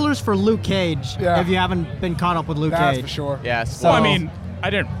 there. spoilers for Luke Cage. Yeah. If you haven't been caught up with Luke That's Cage. for sure. Yes. Well, So-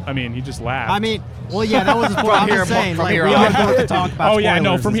 I mean, he just laughed. I mean, well, yeah, that was. I'm here- just saying, from like, here we on. are going to talk about. oh yeah, no,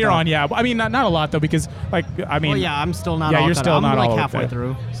 spoilers from and here stuff. on, yeah. I mean, not a lot though, because like, I mean, Well, yeah, I'm still not. yeah, all you're caught still up. not I'm like all halfway there.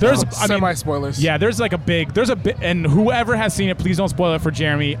 through. There's, so. I mean, Semi spoilers. yeah, there's a big, and whoever has seen it, please don't spoil it for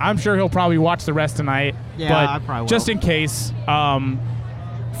Jeremy. I'm sure he'll probably watch the rest tonight. Yeah, but I probably will. just in case,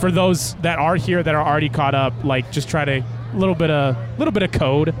 for those that are here that are already caught up, like just try to little bit of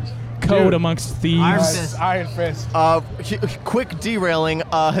code Dude. amongst thieves. Iron Nice. Fist. Iron Fist. Quick derailing.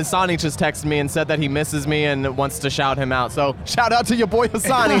 Hassani just texted me and said that he misses me and wants to shout him out. So shout out to your boy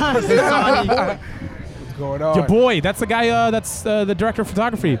Hassani. What's going on? Your boy, that's the guy. That's the director of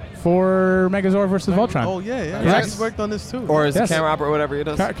photography for Megazord versus Voltron. Oh yeah. Yes. He's worked on this too. or his Yes. camera operator, whatever he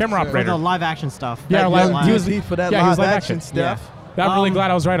does. Camera For operator. the live action stuff. Yeah, That- he was for that yeah, he was live live action action. stuff. I'm really Um,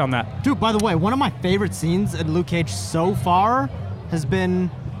 glad I was right on that. Dude, by the way, one of my favorite scenes in Luke Cage so far has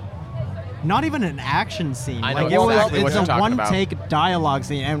been not even an action scene. I know like exactly what it's you're a talking one about. take dialogue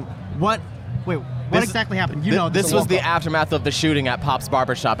scene. And what This- exactly happened? You Thi- know this was the aftermath of the shooting at Pop's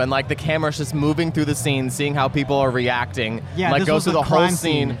Barbershop, and like the camera's just moving through the scene, seeing how people are reacting. Yeah, like this goes was through the the whole crime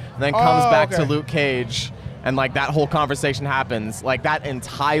scene, scene. and then comes Oh, back to okay. Luke Cage, and like that whole conversation happens. Like that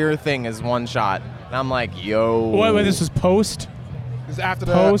entire thing is one shot, and I'm like, yo. Wait, this was post. It's after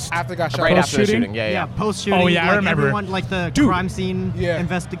Post- after it got shot. right post after the shooting? shooting. Yeah, yeah, yeah. post shooting. Oh, yeah, I like, remember. Everyone, like the Dude. crime scene Yeah.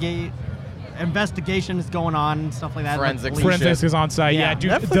 investigation is going on and stuff like that. Forensics. Like, police- Forensics is on site. Yeah. Yeah,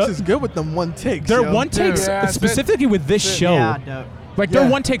 dude. Netflix is good with them one takes. They're yo. one takes Yeah, that's it. specifically with this show. Yeah, dope. Like they're Yeah.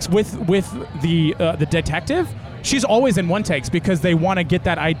 one takes with the detective. She's always in one takes because they want to get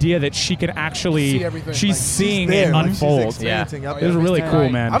that idea that she can actually See everything. she's Like, seeing there, it like, she's unfold. experiencing Yeah. it. It was really cool,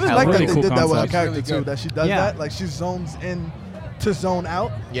 Right. man. I just Hell, like really that they cool did that with her concept. character Really too. good. That she does Yeah. that, like she zones in to zone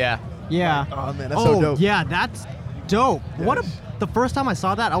out. Yeah. Yeah. Oh man, that's so dope. yeah, that's dope. What a Yes. the first time I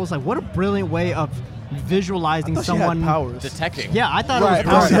saw that, I was like, what a brilliant way of visualizing I thought someone. she had powers. Detecting. Yeah, I thought Right, it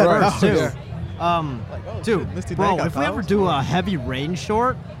was powers right, at right. first too. Yeah. oh, Dude, shit, Misty bro, Knight got if we ever powers? do a heavy rain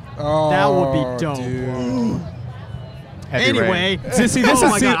short, Oh, that would be dope. dude. Heavy rain. anyway, See, this oh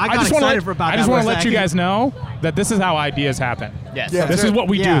is. my see, God, I got just wanna excited for about I just that want for to a let you second. guys know that this is how ideas happen. Yes. Yeah. This is what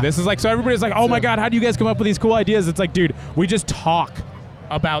we Yeah. do. This is like, so everybody's like, oh my God, how do you guys come up with these cool ideas? It's like, dude, we just talk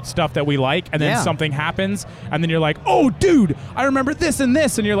about stuff that we like, and then Yeah. something happens, and then you're like, oh, dude, I remember this and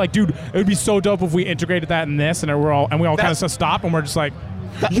this, and you're like, dude, it would be so dope if we integrated that in this, and we all kind of That's- just stop, and we're just like,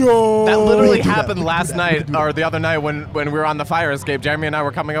 Yo, That literally do that. happened We can last do that. We night can do or the other night when we were on the fire escape. Jeremy and I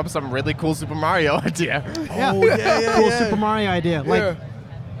were coming up with some really cool Super Mario idea. Yeah, Oh, yeah, cool yeah. Super Mario idea. Like, Yeah.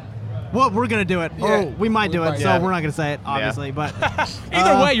 well, we're gonna do it. Yeah. Oh, we might do We it, might. so Yeah. we're not gonna say it, obviously. But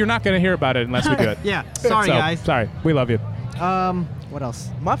either way, you're not going to hear about it unless we do it. yeah, sorry So, guys. Sorry, we love you. What else?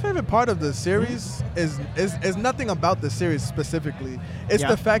 My favorite part of the series is nothing about the series specifically. It's Yeah.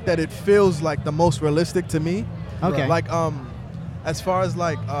 the fact that it feels like the most realistic to me. Okay. Like as far as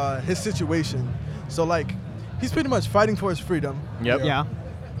like his situation. So like he's pretty much fighting for his freedom. Yep. Yeah.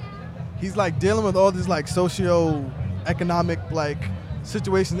 He's like dealing with all these like socio-economic like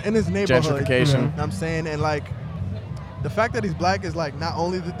situations in his neighborhood. Gentrification. You know what I'm saying? And like the fact that he's black is like not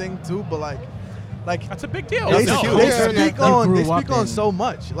only the thing too, but like That's a big deal. they, That's huge. they Yeah, speak yeah. on You they grew up speak on in- so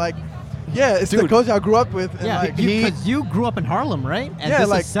much. Like yeah, it's the Dude. culture I grew up with. And Yeah, like, because you grew up in Harlem, right? And Yeah, this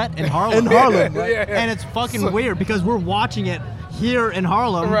like- is set in Harlem. in Harlem. Yeah, yeah, yeah. And it's fucking weird because we're watching it here in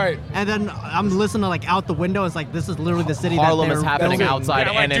Harlem. Right. And then I'm listening to like out the window. It's like this is literally the city Harlem that is they're happening building. outside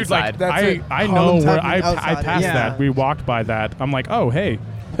Yeah, like, and dude, inside. like, That's it. I know Harlem's where happening I outside. passed Yeah. that. We walked by that. I'm like, oh, hey,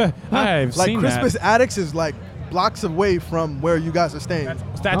 I've like seen Crispus that. Attucks is like blocks away from where you guys are staying.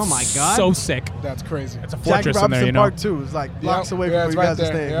 That's Oh my God. so sick. That's crazy. It's a Jackie fortress in Robinson there, you know. Park 2 is like blocks Yep. away Yeah, from it's where you right guys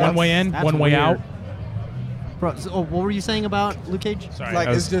are there. staying. Yeah. One way in, That's one way weird. out. Bro, so, what were you saying about Luke Cage? Sorry, Like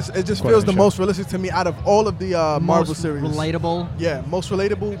I it was just quoting feels the show. most realistic to me out of all of the Marvel Most series. relatable. Yeah, most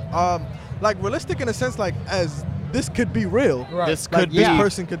relatable. Like realistic in a sense, like as this could be real. Right. This Like could this be.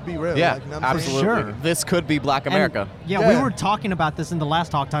 person could be real. Yeah, like, you know what I'm saying? absolutely. Sure. This could be Black And, America. yeah, Yeah. we were talking about this in the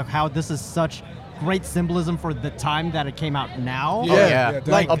last Talk, how this is such great symbolism for the time that it came out now. Yeah. Oh, yeah.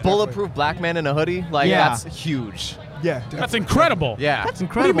 definitely, Like a definitely. bulletproof black man in a hoodie. Like Yeah. that's huge. Yeah. That's incredible. Yeah. That's What do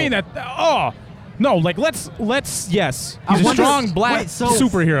incredible. you mean that? Oh, no. Like let's yes. I He's a wonder- strong black wait, so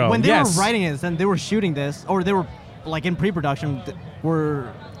superhero. When they yes. were writing this and they were shooting this, or they were like in pre-production, were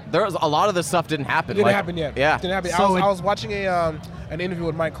There was a lot of this stuff didn't happen. Didn't like, happen yet. Yeah. Didn't happen. So I was watching an interview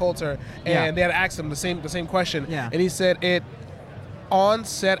with Mike Coulter, and Yeah. they had asked him the same question. Yeah. And he said it on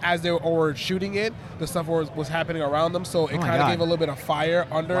set as they were shooting it, the stuff was happening around them, so it Oh my kind of God. gave a little bit of fire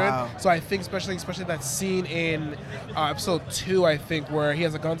under Wow. it. So I think especially that scene in episode 2, I think, where he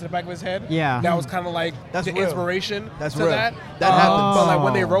has a gun to the back of his head. Yeah. That was kind of like That's the real. inspiration That's to real. that. That happens. But like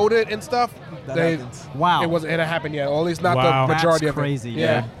when they wrote it and stuff, That they, happens. Wow. it hadn't happened yet, or at least not Wow. the majority That's of it. crazy.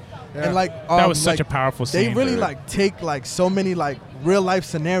 Yeah. Yeah. And like That was such like, a powerful They scene, really dude. like take like so many like real life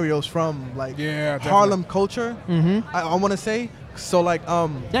scenarios from like Yeah, definitely. Harlem culture. I want to say so like yeah,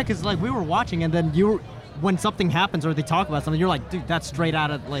 because like we were watching and then when something happens or they talk about something, you're like, dude, that's straight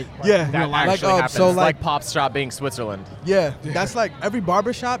out of like Yeah. real That life. Like, actually happens. so, like like- Pop's shop being Switzerland. yeah, that's like every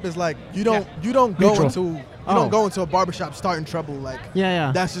barbershop is like you don't go Neutral. into you Oh. don't go into a barbershop starting trouble like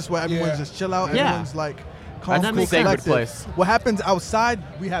Yeah. that's just where everyone's Yeah. just chill out. Yeah. Everyone's like calm, That's cool, makes sacred collected. place. What happens outside,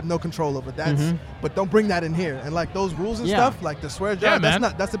 we have no control over. That's but don't bring that in here. And like those rules and Yeah. stuff, like the swear jar, Yeah,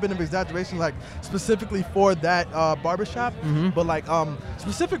 man. that's a bit of exaggeration, like specifically for that barbershop. But like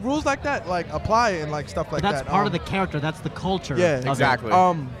specific rules like that, like apply and like stuff like But that's that. part of the character. That's the culture. Yeah, of it. Exactly.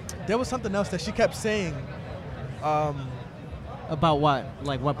 There was something else that she kept saying. About what?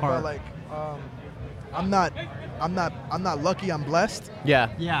 Like what part? About like I'm not lucky, I'm blessed. Yeah.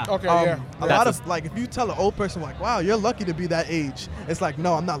 yeah. Okay, A yeah. lot That's of like if you tell an old person like, wow, you're lucky to be that age, it's like,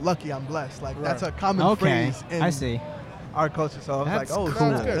 no, I'm not lucky, I'm blessed. Like that's a common Okay. phrase in I see. our culture. So I was That's like, oh, cool.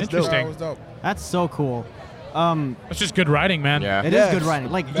 snap, that's Interesting. That was dope. That's so cool. It's just good writing, man. Yeah. It is Yeah. good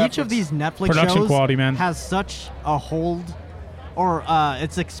writing. Like each of these Netflix Production shows quality, man. has such a hold, or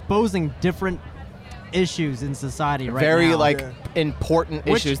it's exposing different issues in society right Very now. like Yeah. important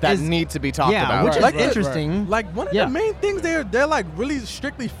Which issues that is- need to be talked yeah, about. which is Right, right, interesting. Like one of Yeah. the main things they're like really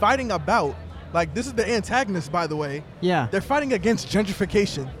strictly fighting about. Like this is the antagonist, by the way. Yeah. They're fighting against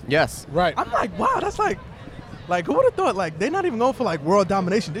gentrification. Yes. Right. I'm like, wow, that's like who would have thought? Like they're not even going for like world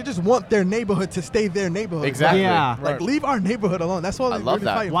domination. They just want their neighborhood to stay their neighborhood. Exactly. Yeah. Like Right. leave our neighborhood alone. That's all I they're love really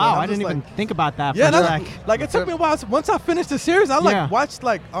that. fighting for. Wow, And I'm I didn't just even like, think about that Yeah, for a that's sec. like it took me a while. Once I finished the series, I like Yeah. watched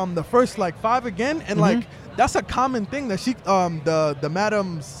like the first like 5 again, and like that's a common thing that she the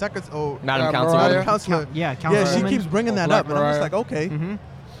Madam Secretary, Madam Mariah. Councilwoman. Madam Counselor, Yeah, yeah, she Councilwoman. keeps bringing that Black up, and I'm just Mariah. like, okay,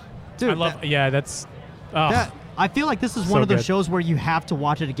 Dude, I love. Yeah, that's. Oh, that. I feel like this is So one of those good. shows where you have to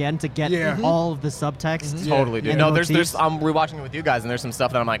watch it again to get Yeah. all of the subtext. Totally, dude. And No, the there's motifs. I'm rewatching it with you guys, and there's some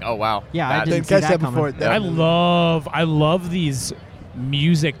stuff that I'm like, oh wow. Yeah, I that- didn't didn't see catch that that coming. before. I Definitely. love these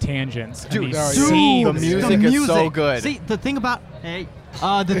music tangents. and Dude, these oh, yeah. scenes. the music is so good. See, the thing about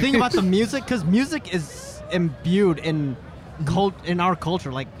the thing about the music, because music is imbued in in our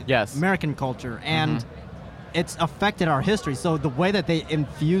culture, like Yes. American culture, and it's affected our history. So the way that they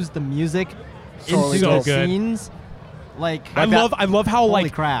infuse the music Totally into so the good. scenes, like I love how holy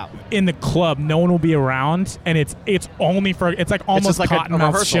like crap. in the club no one will be around and it's only for it's like almost just like a Cottonmouth's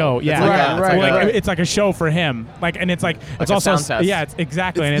rehearsal. show. It's Yeah, like a- Like, right, right. it's like a show for him. Like and it's like it's a also sound test. yeah, it's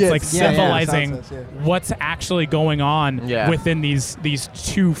exactly and It's- it's yeah, like it's- yeah, symbolizing sound test, yeah. what's actually going on Yeah. within these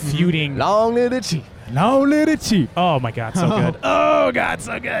two feuding. Long live the chief. No little cheap. Oh my god, so good. Oh god,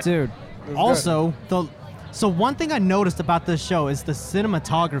 so good. Dude. Also, so one thing I noticed about this show is the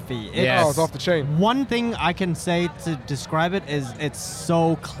cinematography. Yes. Oh, it's off the chain. One thing I can say to describe it is it's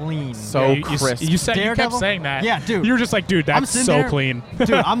so clean. So Yeah, you crisp. You said you kept Daredevil? saying that. Yeah, dude. You were just like, dude, I'm that's sitting so there- clean.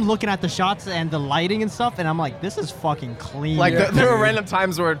 Dude, I'm looking at the shots and the lighting and stuff, and I'm like, this is fucking clean. Like Yeah. there were random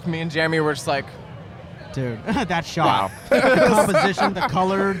times where me and Jeremy were just like, dude, that shot. Wow. The composition, the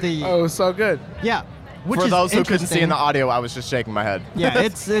color, the Oh, it was so good. yeah. Which for is those who couldn't see in the interesting. audio, I was just shaking my head. Yeah,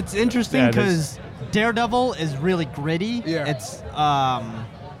 it's interesting Yeah, it because Daredevil is really gritty. Yeah.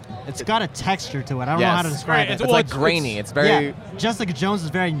 It's got a texture to it. I don't know how to Yes. describe Right, it. It's Well, like it's- grainy. It's very. Yeah, Jessica Jones is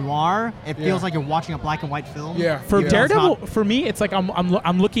very noir. It Yeah. feels like you're watching a black and white film. Yeah. For yeah. Daredevil, It's for me, it's like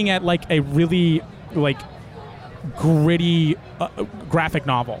I'm looking at like a really like gritty graphic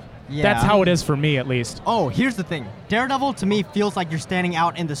novel. Yeah. That's how it is for me, at least. Oh, here's the thing. Daredevil to me feels like you're standing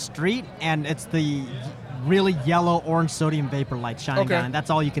out in the street and it's the really yellow orange sodium vapor light shining Okay. down, and that's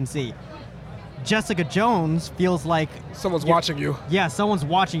all you can see. Jessica Jones feels like Someone's watching you. yeah, someone's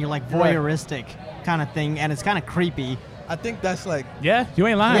watching you, like Right. voyeuristic kind of thing, and it's kind of creepy. I think that's like Yeah, you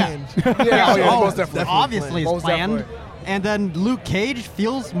ain't lying. planned. Yeah, oh, yeah, Oh, most definitely. obviously it's Most planned. definitely. And then Luke Cage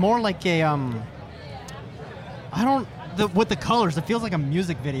feels more like a with the colors, it feels like a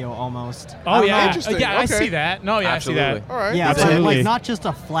music video almost. Oh I don't know. yeah, Interesting. yeah, I Okay. see that. No, yeah, I see Absolutely. that. All right. Yeah, but Absolutely. like not just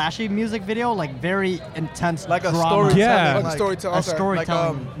a flashy music video, like very intense Like a drama. storytelling, Yeah. Like a like, storytelling. A Okay.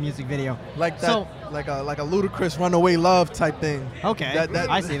 storytelling music video. like that, So like a ludicrous runaway love type thing. okay,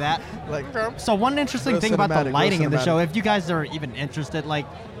 I see that. Like So one interesting Real thing about the cinematic, real lighting in the show, cinematic. if you guys are even interested, like,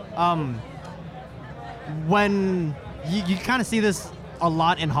 when you kind of see this a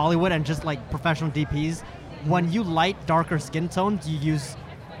lot in Hollywood and just like professional DPs, when you light darker skin tones, you use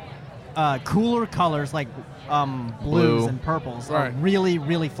cooler colors like blues Blue. and purples Right. are really,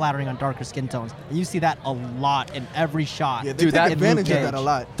 really flattering on darker skin tones. And you see that a lot in every shot. yeah, they Dude, take that- advantage Luke of that a Cage.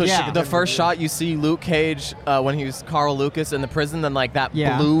 lot. The first shot you see Luke Cage when he was Carl Lucas in the prison, then like that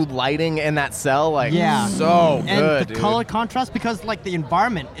Yeah. blue lighting in that cell, like Yeah. so and good, the dude. color contrast, because like the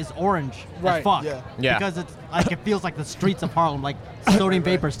environment is orange Right, as fuck. yeah. Yeah. Because it's like it feels like the streets of Harlem, like sodium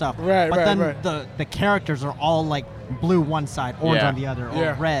vapor stuff. Right, but right, then right. the characters are all like blue one side, orange Yeah. on the other, or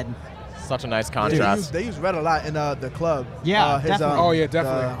Yeah. red. Such a nice They contrast. use red a lot in the club. Yeah, definitely. Oh, yeah,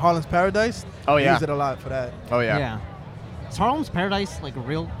 definitely. Harlem's Paradise. Oh, they yeah. use it a lot for that. Oh yeah. Is Harlem's Paradise like a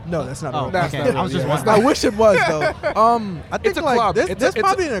real? No, that's not. Oh, real. That's okay. not I was real, just yeah. wondering. I wish it was though. I think It's a like club. there's, It's there's a-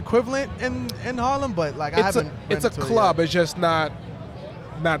 probably an equivalent in Harlem, but like I It's a haven't. it's a went to it club. yet. It's just not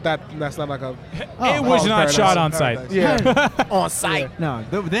that. That's not like a. It was not Paradise. shot on site. Paradise. Yeah. On site. No,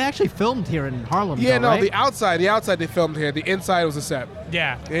 they actually filmed here in Harlem. Yeah. though, No. right? The outside they filmed here. The inside was a set.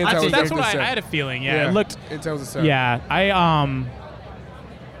 Yeah, The inside was that's very what good set. I had a feeling. Yeah, it looked. Inside was a set. Yeah, I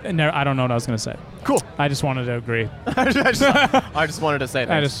no, I don't know what I was gonna say. Cool. I just wanted to agree. I just wanted to say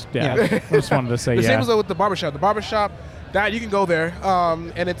that. I just wanted to say The same yeah. as with the barbershop. The barbershop, that you can go there,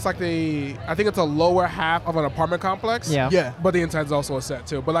 and it's like I think it's a lower half of an apartment complex. Yeah. Yeah. But the inside is also a set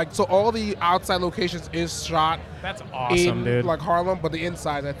too. But like, so all the outside locations is shot That's awesome, in dude. like Harlem, but the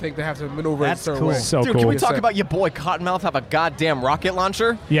inside I think they have to maneuver in a That's certain cool. way. So Dude, cool. can we Yes, talk sir. about your boy Cottonmouth have a goddamn rocket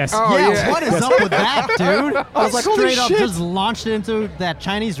launcher? Yes. Oh, yeah, yeah. what is up with that, dude? I was like Holy straight up shit. just launched into that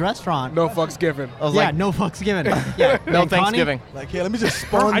Chinese restaurant. No fucks given. I was yeah, like, no fucks given. Yeah, no and Connie, Thanksgiving. Like, here, let me just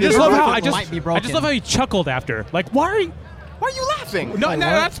spawn. I this just love how rocket I might be just broken. love how he chuckled after. Like, why are you? Why are you laughing? No,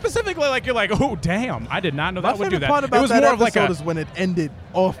 not specifically. Like you're like, oh damn, I did not know My that would do favorite that. part It about was that more of like episode a is when it ended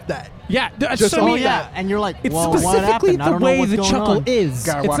off that. yeah. Just so all Oh me- yeah, and you're like, It's well, what specifically happened? I the don't know way what's the going chuckle on. is.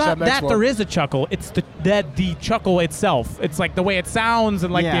 Gotta It's watch not that next that one. there is a chuckle. It's the chuckle itself. It's like the way it sounds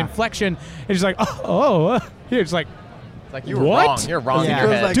and like the Yeah. inflection. It's just like You're just like, Like you were What? wrong. You're wrong Yeah. in your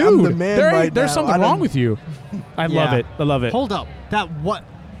Feels head. like I'm dude, the man there's right now. something I wrong done- with you. I love Yeah. it. I love it. Hold up,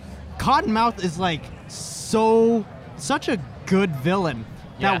 Cottonmouth is like such a good villain.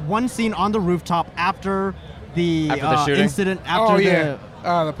 Yeah. That one scene on the rooftop after the shooting? incident, after Oh the yeah.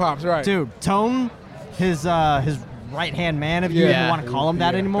 The pops, right? dude, Tone, his right hand man, if you Yeah. even want to call him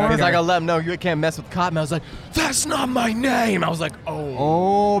that Yeah. anymore. He's like, I let him know you can't mess with Cottonmouth. I was like, that's not my name. I was like, oh.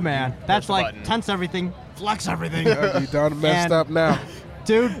 oh man, that's the like button. tense everything, flex everything, You done messed And- up now.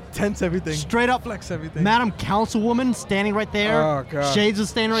 dude. Tense everything. Straight up, Flex everything. Madam Councilwoman standing right there. Oh, God. Shades was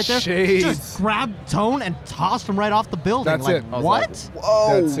standing right there. Shades. Just grabbed Tone and tossed him right off the building. That's like, it. I was what? like,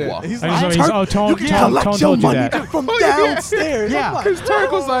 whoa. That's it. He's I like, just know he's- "Turk, Tone- you can Tone- collect Tone your told you money that. from downstairs. Yeah. I'm like, Because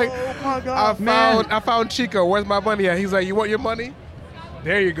Turk was like, oh my I god. found Chico. Where's my money at? He's like, you want your money?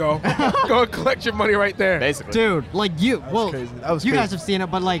 There you go. Go and collect your money right there. Basically. Dude, like you, well, crazy. That was you guys crazy. have seen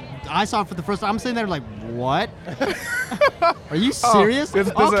it, but like I saw it for the first time. I'm sitting there like, what? Are you serious? there's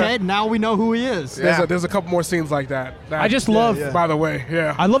a- Okay, now we know who he is. There's a couple more scenes like that. I just love. yeah. By the way,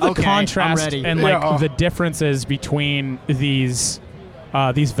 yeah. I love the Okay, I'm contrast ready. and like Yeah. the differences between these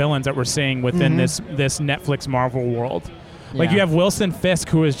villains that we're seeing within this Netflix Marvel world. Like Yeah. you have Wilson Fisk,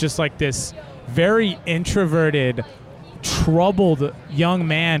 who is just like this very introverted, troubled young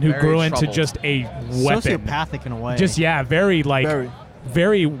man who Very grew into troubled. just a weapon. Sociopathic in a way. Just very like Very.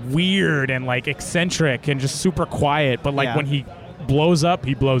 very weird and like eccentric and just super quiet. But like Yeah. when he blows up,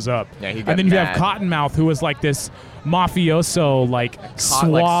 he blows up. Yeah, he got and then you mad. have Cottonmouth, who is like this mafioso, like suave,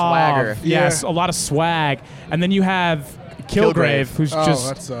 swagger. yes, Yeah. a lot of swag. And then you have Kilgrave, who's Oh, just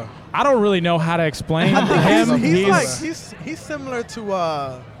that's I don't really know how to explain him. He's similar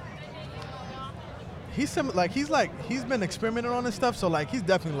to he's been experimenting on this stuff, so like he's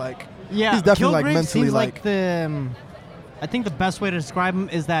definitely like yeah, he's definitely like Kilgrave mentally seems like the. I think the best way to describe him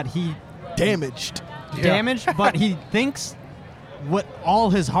is that he damaged. Yeah. damaged, but he thinks with all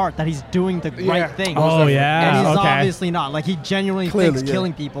his heart that he's doing the Yeah. right thing. Oh, yeah. And he's Okay. obviously not. Like, he genuinely Clearly, thinks yeah.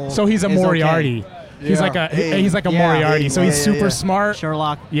 killing people. So he's a is okay. Moriarty. He's Yeah. like a Hey. he's like a Yeah. Moriarty. So he's Yeah, super yeah. smart.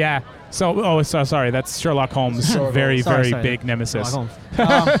 Sherlock. Yeah. So sorry. That's Sherlock Holmes' Sherlock very Holmes. Sorry, very sorry. big nemesis. Sherlock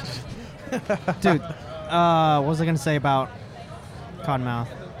Holmes. Dude, what was I gonna say about Cottonmouth?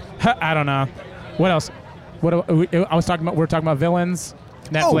 I don't know. What else? I was talking about. We're talking about villains.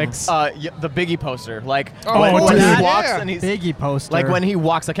 Netflix. The Biggie poster, like Oh, when dude. he walks Yeah. and he's Biggie poster. like when he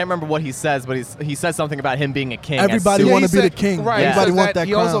walks. I can't remember what he says, but he says something about him being a king. as Everybody soon- wanna he be the said- king. Right. Yeah. He Everybody says want that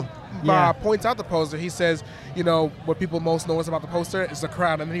He crown. also Yeah. points out the poster. He says, you know, what people most notice about the poster is the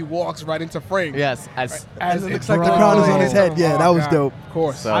crown, and then he walks right into frame. Yes, as As It looks it like the crown is on his grows. head. Yeah, that was dope. Of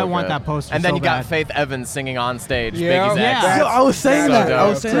course. so I want good. that poster And then so you got bad. Faith Evans singing on stage. Yeah. Biggie's ex. Yeah. Yo, I was saying so that. I dope.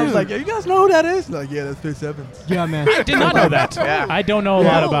 was saying, I was like, yo, you guys know who that is? Like, yeah, that's Faith Evans. Yeah, man. I did not know that. Yeah. I don't know a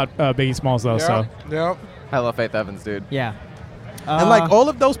Yeah. lot about Biggie Smalls though. So Yep. I love Faith Evans, dude. Yeah. And like all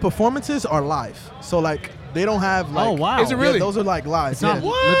of those performances are live. So like they don't have like. Oh, wow. Is it really? Yeah, those are like live. It's not yeah.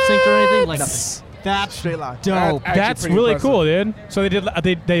 lip synced or anything. Like Nothing. that's Straight live. dope. Actually that's pretty really impressive. cool, dude. So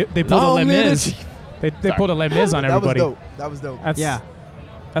they pulled a Long Les live Mis. it. They pulled a Les Mis on That was everybody. dope. That was dope. That's Yeah.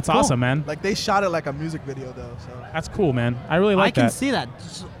 That's Cool. awesome, man. Like they shot it like a music video though. So That's cool, man. I really I like can that. see that.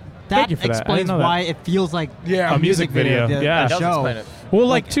 Thank That you for that. I didn't explains know that. why it feels like Yeah. A music video. the- Yeah. the It does show. explain it. Well,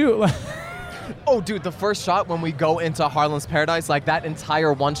 like too. Oh, dude, the first shot when we go into Harlem's Paradise, like that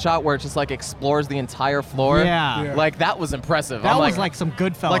entire one shot where it just like explores the entire floor. Yeah. Yeah. Like that was impressive. That I'm was like some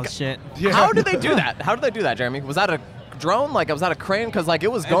Goodfellas like- shit. Yeah. How did they do that? How did they do that, Jeremy? Was that a drone? Like, was that a crane? Because like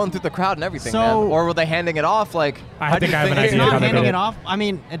it was going through the crowd and everything, So- man. Or were they handing it off? Like, I how do think you I have an It's idea how not they handing do it it. off. I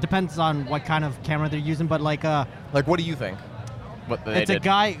mean, it depends on what kind of camera they're using, but like Like, what do you think? What they it's a did?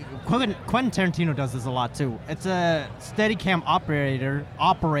 guy. Quentin Tarantino does this a lot too. It's a Steadicam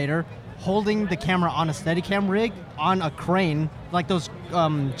operator holding the camera on a Steadicam rig on a crane, like those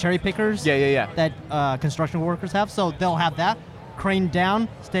cherry pickers. Yeah. That construction workers have. So they'll have that crane down,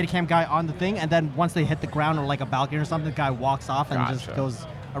 Steadicam guy on the thing, and then once they hit the ground or like a balcony or something, the guy walks off and just Gotcha. goes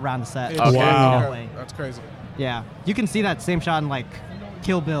around the set. Okay. Wow. That way. That's crazy. Yeah, you can see that same shot in like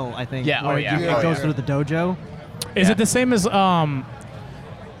Kill Bill, I think. Yeah, oh, where yeah. it Yeah, goes yeah. through the dojo. Is Yeah. it the same as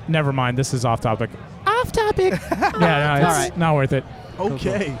Never mind. This is off topic. Off topic. Yeah, no, it's Alright. not worth it.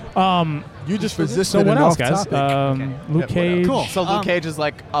 okay. You just resisted So what an else, off guys? topic. Luke Cage. Cool. So Luke Cage is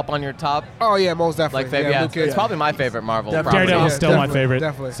like up on your top, Oh yeah, most definitely. like favorite. Yeah, Luke Cage. it's probably my favorite Marvel. Definitely. property. Daredevil's still my definitely, favorite.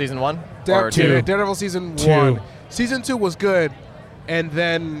 Definitely. Season 1 Da- or 2? Two. Daredevil season 2. 1. Season 2 was good, and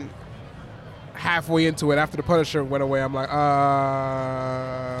then halfway into it, after the Punisher went away, I'm like,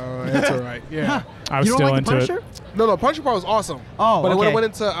 it's alright. Yeah. I was You don't still like into the it. Punisher? No, Punisher part was awesome. Oh, but when okay. it went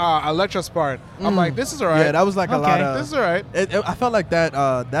into Elektra's part, I'm like, this is alright. Yeah, that was like a Okay. lot of. This is alright. I felt like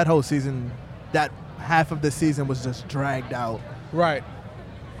that whole season, that half of the season was just dragged out. Right.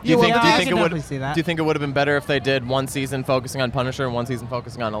 Do you Yeah, think? well, Do you I think can it would? definitely see that. Do you think it would have been better if they did one season focusing on Punisher and one season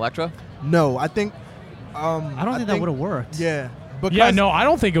focusing on Elektra? No, I think. I don't think that would have worked. Yeah. Because Yeah, no, I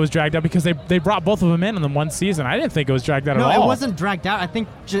don't think it was dragged out because they brought both of them in the one season. I didn't think it was dragged out No, at all. it wasn't dragged out. I think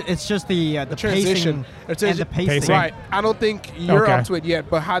it's just the transition. pacing and the pacing. Pacing. Right. I don't think you're Okay. up to it yet,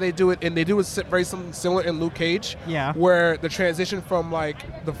 but how they do it, and they do it very something similar in Luke Cage. Yeah. Where the transition from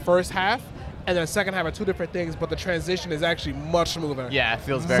like the first half and then the second half are two different things, but the transition is actually much smoother. Yeah, it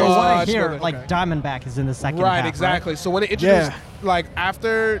feels So very. what I Much hear, smoother. like Okay. Diamondback is in the second Right, half, exactly. So when they introduced, Yeah. like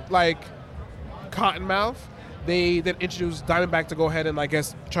after like Cottonmouth, they then introduced Diamondback to go ahead and I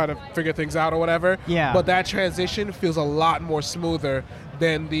guess try to figure things out or whatever. Yeah. But that transition feels a lot more smoother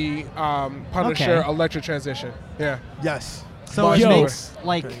than the Punisher Okay. Elektra transition. Yeah. Yes. So But- it Yo. makes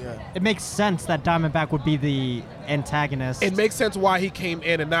like Okay, yeah. it makes sense that Diamondback would be the antagonist. It makes sense why he came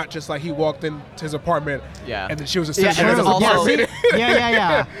in and not just like he walked into his apartment. Yeah. And then she was just Yeah, sitting and in his it's also- apartment.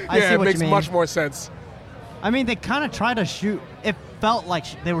 yeah. I yeah, see it what makes you mean. much more sense. I mean, they kind of try to shoot. It felt like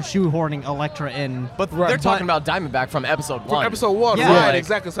they were shoehorning Elektra in. But Right. they're talking about Diamondback from episode 1. From episode 1, Yeah. right? Like-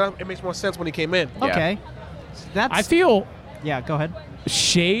 Exactly. So it makes more sense when he came in. Yeah. Okay, that's. I feel Yeah, go ahead.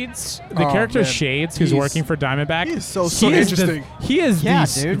 Shades, the Oh, character man. Shades, who's He's- working for Diamondback. he is so he is interesting. he is Yeah,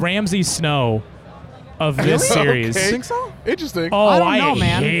 the dude. Ramsey Snow of this series. Okay. Think so? Interesting. Oh, I don't know,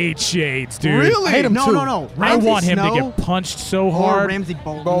 man. hate Shades, dude. Really? I hate him no, too. no. I Ramsey want him Snow to get punched so or hard. Ramsey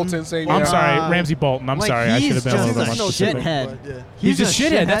Bolton. Bolton saying, I'm yeah. sorry, Ramsey Bolton. I'm like, sorry. I should he's have been a just little a bit more no specific. shithead. But, yeah. He's a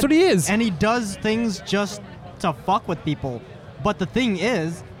shithead. That's what he is. And he does things just to fuck with people. But the thing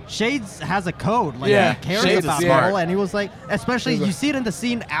is, Shades has a code. Like Yeah, he cares Shades is about smart. people, and he was like, especially He's a- you see it in the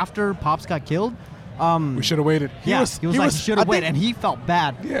scene after Pops got killed. We should have waited. He was like, was- should I have waited, think- and he felt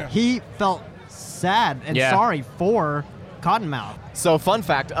bad. Yeah. He felt sad and Yeah. sorry for Cottonmouth. So, fun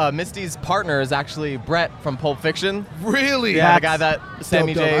fact: Misty's partner is actually Brett from Pulp Fiction. Really? Yeah, the That's guy that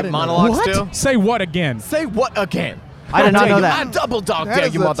Sammy dope. I J didn't know monologues What? to. Say what again? Say what again? I did not know You that. mad double dog That dare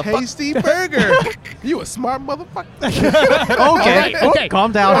is you, a motherfucker! tasty burger. You a smart motherfucker. Okay, okay.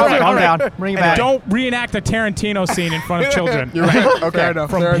 calm down, All right, calm all right. down. Bring it And back. don't reenact a Tarantino scene in front of children. You're right. Okay. Fair enough.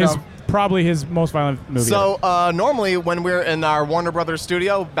 From fair his enough. probably his most violent movie. So normally when we're in our Warner Brothers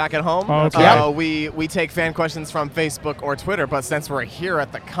studio back at home, Okay. we take fan questions from Facebook or Twitter. But since we're here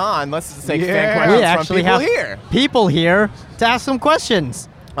at the con, let's just take Yeah. fan we questions from actually people have here. people here to ask some questions.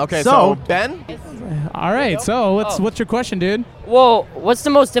 Okay, So- so Ben, all right. So Oh. what's your question, dude? Well, what's the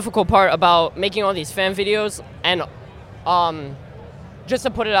most difficult part about making all these fan videos and just to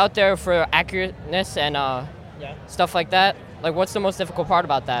put it out there for accurateness and stuff like that? Like, what's the most difficult part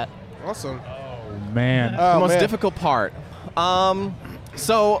about that? Awesome. Man. the most difficult part.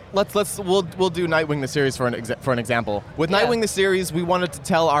 So we'll do Nightwing the series for an example. With Yeah. Nightwing the series, we wanted to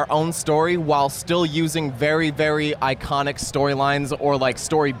tell our own story while still using very very iconic storylines or like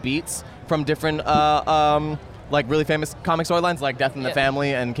story beats from different like really famous comic storylines like Death in the Yeah.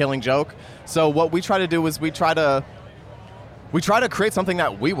 Family and Killing Joke. So what we try to do is we try to create something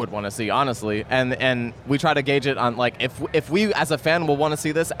that we would want to see, honestly, and we try to gauge it on like if we as a fan will want to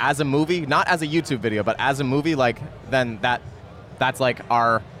see this as a movie, not as a YouTube video, but as a movie, like then that's like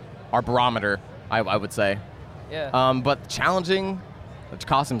our barometer, I would say. Yeah. But challenging, the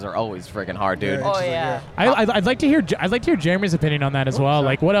costumes are always freaking hard, dude. Yeah. Oh yeah. I'd like to hear Jeremy's opinion on that as well.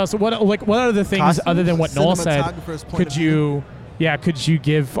 Like what else? What other things Costumes? other than what Noel said Cinematographer's point could of view. you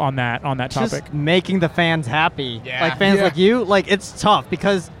give on that topic? Just making the fans happy. Yeah. Like fans Yeah. like you, like it's tough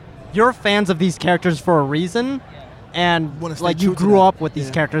because you're fans of these characters for a reason. And Wanna stay like you true to grew that. up with these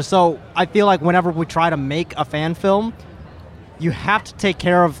Yeah. characters. So I feel like whenever we try to make a fan film, you have to take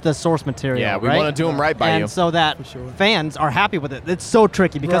care of the source material. Yeah, we right? want to do them right by and you. so that For sure. fans are happy with it. It's so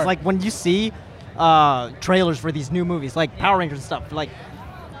tricky because Right. like when you see trailers for these new movies, like Power Rangers and stuff, like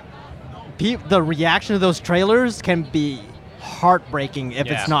the reaction to those trailers can be heartbreaking if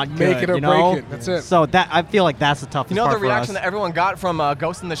Yeah. it's not Make good. it or you know? break it. That's it. So that I feel like that's the toughest You know part the for reaction us. that everyone got from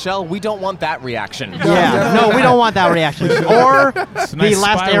Ghost in the Shell? We don't want that reaction. Yeah, no, we don't want that reaction. Or It's a the nice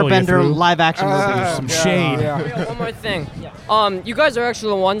Last spiral you Airbender threw. live action movie. Some shade. Yeah. One more thing. You guys are actually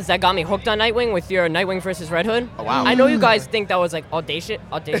the ones that got me hooked on Nightwing with your Nightwing versus Red Hood. Oh, wow. I know you guys think that was like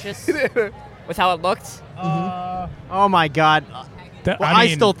audacious with how it looked. Oh my God. Well, I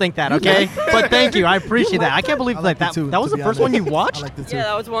mean, still think that, okay? But thank you. I appreciate that. I can't believe I like liked that. it too, That was to the be first one you honest. watched? I liked it too. Yeah,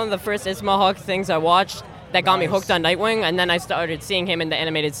 that was one of the first Ismahawk things I watched that got me hooked on Nightwing, and then I started seeing him in the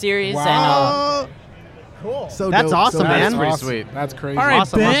animated series. Wow. Cool. So That's dope, awesome, so man. That's dope. pretty Awesome. sweet. That's crazy. All right,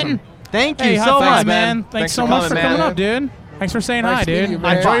 Awesome, Ben. awesome. Thank you Hey, so high five, much. man. Thanks Thanks so for much for coming, coming man. up, dude. Thanks for saying Nice hi, meeting dude. you,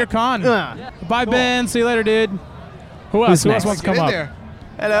 man. Enjoy your con. Bye, Ben. See you later, dude. Who else? Who else next? wants to Get come in up? there.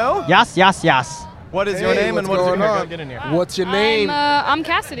 Hello. Yes, yes, yes. What is your Hey, name and what's what is your going haircut? on? Get in here. What's your name? I'm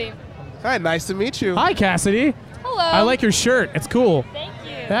Cassidy. Hi, nice to meet you. Hi, Cassidy. Hello. I like your shirt. It's cool. Thank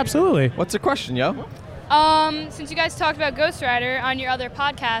you. Absolutely. What's your question, yo? Since you guys talked about Ghost Rider on your other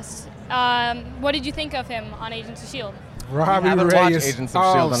podcast, what did you think of him on Agents of S.H.I.E.L.D.? Robbie haven't watched Reyes. Agents of Oh,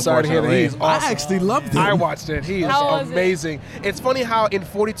 S.H.I.E.L.D., sorry to hear that. unfortunately. He's awesome. I actually loved it. I watched it. He is How was it? amazing. It's funny how in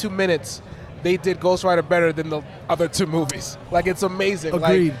 42 minutes they did Ghost Rider better than the other two movies. Like, it's amazing.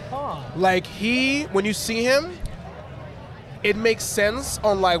 Agreed. Like when you see him, it makes sense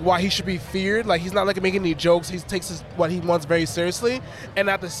on like why he should be feared. Like, he's not like making any jokes. He takes what he wants very seriously, and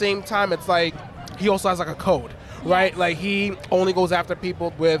at the same time, it's like he also has like a code, right? Like, he only goes after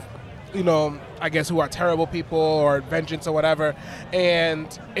people with, you know, I guess who are terrible people or vengeance or whatever. And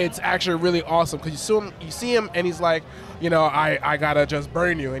it's actually really awesome because you see him and he's like, you know, I gotta just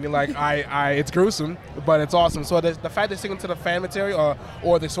burn you, and you're like, it's gruesome, but it's awesome. So the fact they're sticking to the fan material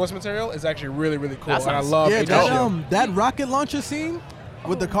or the source material is actually really, really cool. That And I sounds- love Yeah, Agents that of S.H.I.E.L.D. that rocket launcher scene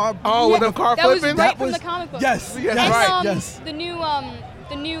with the car. Oh, with the car That was flipping? right That from was- the comic book. Yes, Yes, yes, right. yes.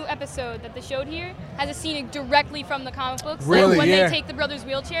 The new episode that they showed here has a scene directly from the comic books. Really? Like when Yeah. they take the brother's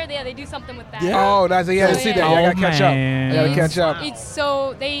wheelchair, they do something with that. Yeah. Oh, nice. Yeah, I didn't see that. Yeah, I gotta Oh, catch up. man. I gotta catch up. It's so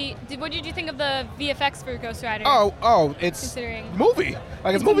what did you think of the VFX for Ghost Rider? Oh, it's Considering- movie.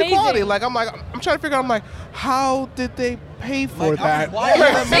 Like, it's It's movie amazing. quality. Like, I'm trying to figure out, I'm like, how did they pay for Like, I that?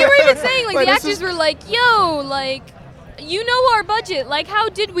 was They were even saying like the this actors is- were like, "Yo, like, you know our budget. Like, how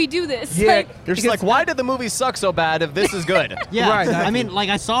did we do this?" Yeah, Like, You're just like, why did the movie suck so bad if this is good? Yeah, Right. I mean, like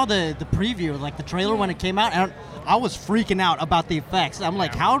I saw the preview, like the trailer when it came out, and I was freaking out about the effects. I'm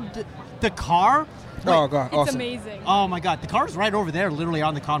like, how did the car Oh god, It's awesome. amazing. Oh my God, the car is right over there, literally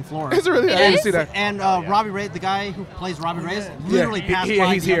on the con floor. Is it really? I didn't see that. And Robbie Ray, the guy who plays Robbie Ray, literally passed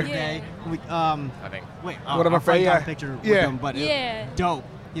by he's the other here. day. I think. Wait, One of our my friend got friends, a picture with yeah. him, but Yeah. dope.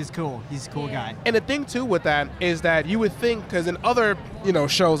 He's cool. He's a cool Yeah. guy. And the thing too with that is that you would think, because in other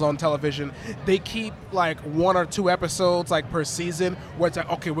shows on television, they keep like 1 or 2 episodes like per season, where it's like,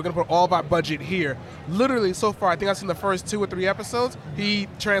 okay, we're gonna put all of our budget here. Literally, so far, I think I've seen the first 2 or 3 episodes. He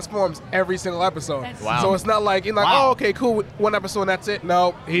transforms every single episode. That's Wow. So it's not like you're like, Wow. oh, okay, cool, 1 episode and that's it.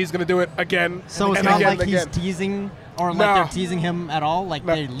 No, he's gonna do it again. So it's and not again like and he's again. teasing or like No. they're teasing him at all. Like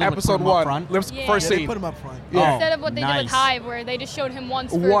No, they literally episode put him up 1, front. first Yeah. first They scene. put him up front. Yeah. Oh, Instead of what they did nice. with Hive, where they just showed him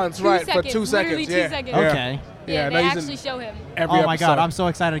once for Once, 2 right, for seconds. 2 Literally seconds, 2 yeah. seconds. Yeah. Okay. Yeah, no, they he's in actually show him. every Oh my God, episode. I'm so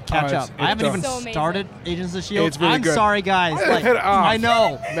excited to catch it's- up. I haven't it's even so amazing. started Agents of Shield. It's really I'm good. sorry, guys. Like, Oh, I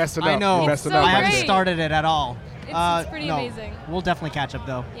know. messed it I up. know. Messed it It's so up. I haven't great. started it at all. It's pretty no. amazing. We'll definitely catch up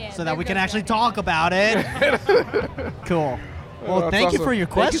though, Yeah, so that they're we can great actually guys. talk about it. Cool. Well, That's thank you awesome. for your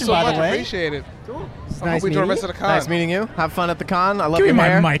Thank you question, so by much. the way. Appreciate it. It's I nice hope we enjoy the meeting rest you. of the con. Nice meeting you. Have fun at the con. I love Give me your my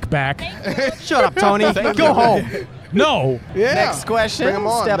hair. mic back. Shut up, Tony. Thank Go you. home. No. Yeah. Next question. Bring 'em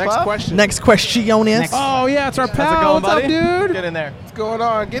on. Step Next up. question. Next question is. Next- Oh yeah, it's our How's pal. it going, What's buddy? up, dude? Get in there. What's going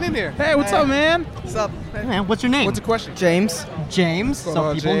on? Get in here. Hey, what's up, man? What's up? Man, what's your name? What's the question? James, James. going So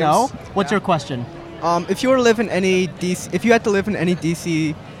on, people James? know. What's your question? if you were to live in any DC, if you had to live in any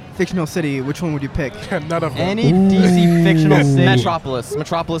DC fictional city, which one would you pick? None of them. Any DC fictional city? Metropolis.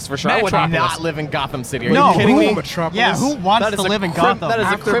 Metropolis for sure. I would Metropolis. not live in Gotham City. Are No, you kidding who- me? Metropolis. Yeah, who wants That is to a live in crim- Gotham? that is a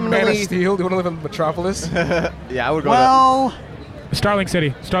After Man of criminally- Steel, do you want to live in Metropolis? Yeah, I would go well, Starling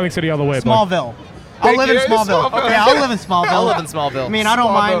City. Starling City all the way. bud. Smallville. I'll Thank live you. in Smallville. Smallville. Okay, I'll live in Smallville. I'll live in Smallville. I mean, I don't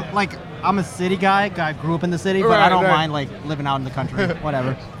Smallville. mind. Like, I'm a city guy. I grew up in the city, but I Right, don't right. mind like living out in the country.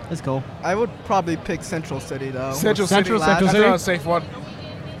 Whatever. It's cool. I would probably pick Central City though. Central City. Central That's City? not a safe one.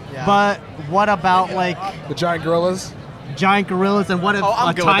 Yeah. But what about like The giant gorillas. giant gorillas? And what if Oh, I'm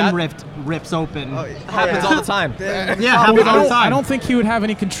a good with time that. rift rips open? Oh, Happens all the time. Then- Yeah, I happens all the don't, time. I don't think he would have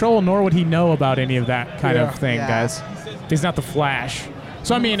any control, nor would he know about any of that kind Yeah. of thing, Yeah. guys. He's not the Flash.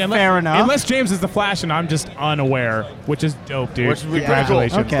 So I mean, unless, Fair enough. unless James is the Flash and I'm just unaware, which is dope, dude. Which would be pretty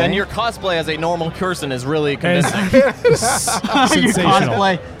Congratulations. cool. Okay. Then your cosplay as a normal person is really Is convincing. your sensational.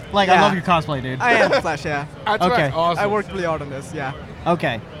 cosplay. Like, I Yeah. love your cosplay, dude. I am Flash. Yeah. That's Okay. right. Awesome. I worked really hard on this. Yeah.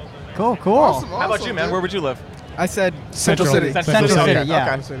 Okay. Cool. Cool. Awesome, How about awesome, you, man? dude. Where would you live? I said Central City. Central City. City, Yeah. okay.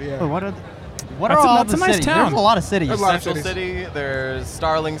 Central City, yeah. Wait, what are That's a- all that's the a nice cities? town. There's a lot of cities. There's a lot of Central cities. City, there's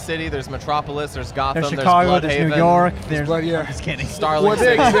Starling City, there's Metropolis, there's Gotham, There's Chicago. There's Bloodhaven, New York. There's. Blood, yeah. I'm just kidding. Starling Well,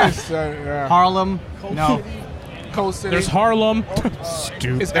 they City. exist. Yeah. Harlem. No. Coast City. There's Harlem.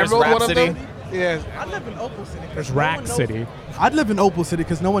 Stupid. Is There's Emerald one Rhapsody. of them? Yeah. I live in Opal City. There's Rack City. I'd live in Opal City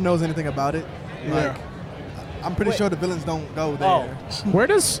because no one knows anything about it. Yeah. Like, I'm pretty sure the villains don't go there. Oh. Where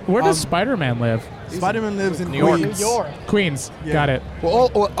does Spider-Man live? Spider-Man lives in New York. Queens. Queens. Yeah. Got it. Well,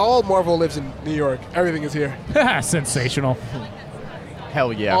 all Marvel lives in New York. Everything is here. Sensational.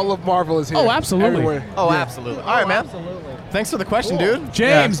 Hell yeah. All of Marvel is here. Oh, absolutely. Everywhere. Oh, absolutely. All right, man. Thanks for the question, dude.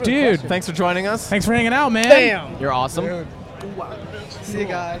 James, dude. Thanks for joining us. Thanks for hanging out, man. You're awesome. Dude. see you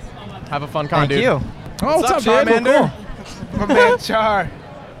guys. Have a fun con, Thank dude. you. Oh, what's up, dude? Charmander? My man Char.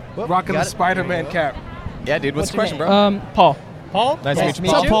 Rocking the Got it. Spider-Man cap. Yeah, dude. What's the question, bro? Paul. Paul. Nice to meet you,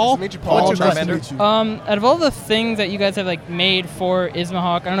 meet Paul. you. Paul. Nice to meet you, Paul. What's your Nice to Charmander? meet you. Out of all the things that you guys have like made for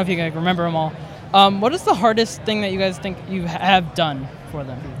Ismahawk, I don't know if you guys remember them all. What is the hardest thing that you guys think you have done for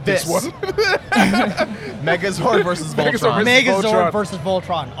them? This one. Megazord versus Megazord Voltron. versus- Megazord Voltron. versus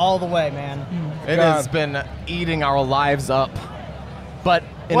Voltron, all the way, man. It God. has been eating our lives up, but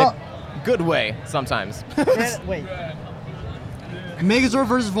in Well- a good way sometimes. Wait. Megazord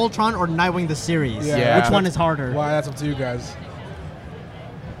versus Voltron or Nightwing the series? Yeah. Which one is harder? Why? That's up to you guys.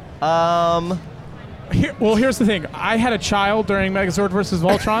 Here's the thing. I had a child during Megazord versus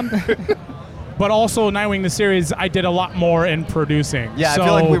Voltron, but also Nightwing the series. I did a lot more in producing. Yeah, so I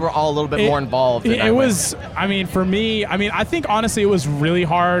feel like we were all a little bit more involved. in It Nightwing. was. I mean, for me. I mean, I think honestly, it was really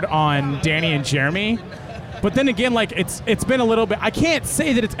hard on Danny and Jeremy. But then again, like it's been a little bit. I can't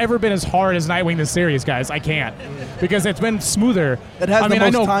say that it's ever been as hard as Nightwing the series, guys. I can't, because it's been smoother. It has I the mean, I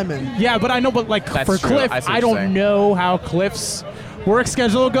most know, time in. Yeah, but I know, but like That's for true. Cliff, I see what I you're don't saying. know how Cliff's work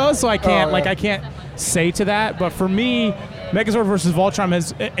schedule goes, so I can't yeah. I can't say to that. But for me, Megazord versus Voltron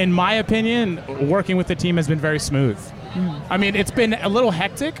has, in my opinion, working with the team has been very smooth. I mean, it's been a little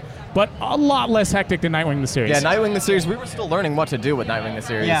hectic, but a lot less hectic than Nightwing the series. Yeah, Nightwing the series. We were still learning what to do with Nightwing the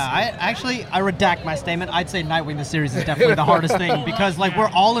series. Yeah, I redact my statement. I'd say Nightwing the series is definitely the hardest thing because like we're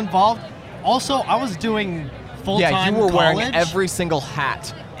all involved. Also, I was doing full time Yeah, you were college wearing every single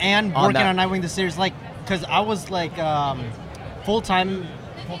hat. and on working that. on Nightwing the series, like because I was like full time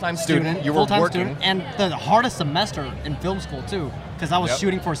Full-time student. You were full-time working. student, and the hardest semester in film school too, because I was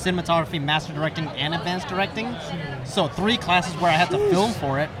shooting for cinematography, master directing, and advanced directing. So 3 classes where I had to film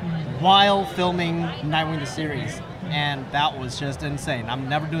for it while filming Nightwing the series, and that was just insane. I'm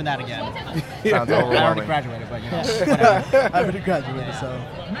never doing that again. Sounds I already overwhelming. graduated, but whatever. I already graduated, so.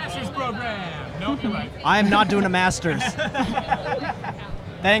 Master's program. No, correct. I am not doing a master's.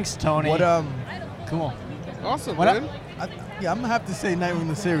 Thanks, Tony. What Cool. Awesome, What up? man. Yeah, I'm gonna have to say Nightwing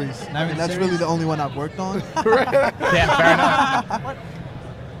the series. Nightwing the That's series? really the only one I've worked on. Yeah, fair enough.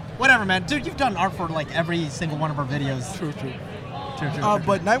 Whatever, man. Dude, you've done art for like every single one of our videos. True. True.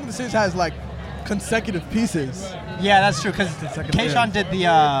 But Nightwing the series has like consecutive pieces. Yeah, that's true. Because second Kayshawn did the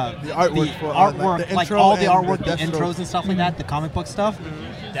artwork for, artwork, the like intro all the and artwork, the the Deathstroke. intros and stuff like that, the comic book stuff,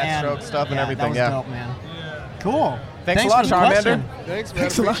 Deathstroke stuff and everything, That yeah. was dope, man. Cool. Thanks a lot, for the Charmander. question. Thanks, man.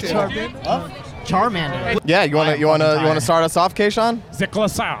 Thanks a lot, Appreciate it. Charmander. Charmander. Yeah, you wanna start us off, Kayshawn?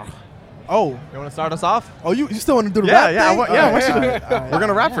 Ziklasar. Oh, You wanna start us off? you still want to do the Yeah, rap yeah, thing? I want you Alright, to. alright. We're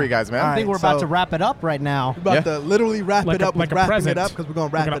gonna rap for you guys, man. I think we're about so- to wrap it up right now. We're about Yeah. to literally wrap Like it a- up like with a wrapping present. it up because we're gonna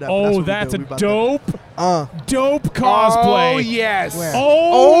wrap it up. Oh, what we that's do. a We about to- dope cosplay. Oh, yes. Where?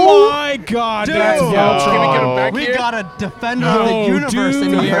 Oh my God, Dude. that's Can we Voltron. get him back We here? got a defender of the universe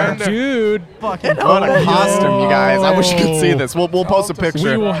in dude, here. dude. Fucking What a costume, you guys! I wish you could see Yo. this. We'll post a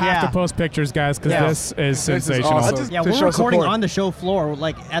picture. We will have Yeah. to post pictures, guys, because Yeah. this is is sensational. awesome. Yeah, To we're show recording support. on the show floor,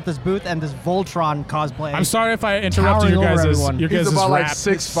 like at this booth, and this Voltron cosplay. I'm sorry if I interrupted Towering your over guys' everyone. your He's guys' about like rap.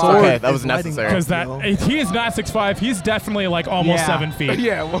 6'5". Okay, that was It's lighting necessary. up. Because that Yo. he is not 6'5", he's definitely like almost Yeah. 7 feet.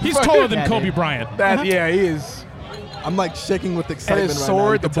 Yeah, well, he's taller than Yeah, Kobe dude. Bryant. That, yeah, he is. I'm like shaking with And excitement his right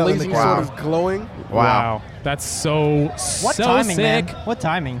sword, now. the blazing Wow. sword is glowing. Wow. That's so what so timing, sick. man? What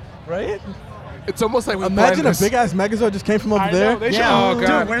timing? right? It's almost like we Imagine planned a this. big ass Megazord just came from over I there. know, they should. Yeah, Oh,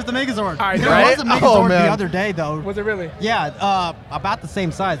 God. dude, where's the Megazord? I There know. was a Right? Megazord Oh, man. the other day, though. Was it really? Yeah, about the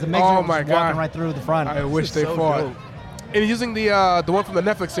same size. The Megazord Oh, was my just God. walking right through the front. I wish they so fought. dope. And using the one from the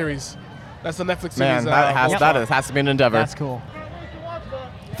Netflix series. That's the Netflix Man, series. that has to be an endeavor. That's cool.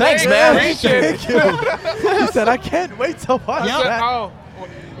 Thanks, Hey, man. Thank you. He said, I can't wait to watch Yep. that. Oh,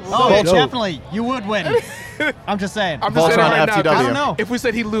 Oh, dope. definitely. You would win. I'm just saying. I'm just saying it Voltron right now. FTW. I don't know. If we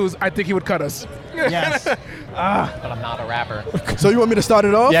said he'd lose, I think he would cut us. Yes. But I'm not a rapper. So you want me to start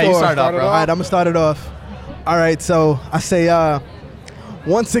it off? Yeah, you or- start it off, Start it bro. All right, I'm gonna start it off. All right, so I say,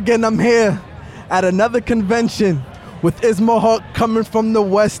 once again, I'm here at another convention with Ismahawk coming from the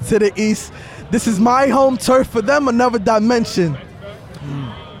west to the east. This is my home turf, for them another dimension.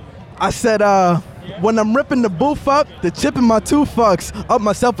 I said, when I'm ripping the booth up, the chip in my two fucks up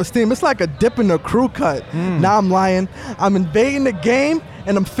my self-esteem. It's like a dip in a crew cut. Now I'm lying. I'm invading the game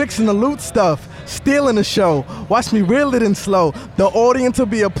and I'm fixing the loot stuff, stealing the show. Watch me reel it in slow. The audience will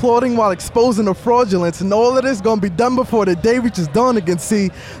be applauding while exposing the fraudulence, and all of this gonna be done before the day reaches dawn again. See,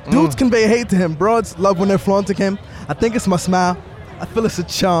 dudes convey hate to him. Broads love when they're flaunting him. I think it's my smile. I feel it's a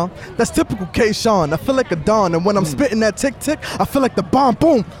charm. That's typical Kayshawn. I feel like a dawn, and when I'm spitting that tick tick, I feel like the bomb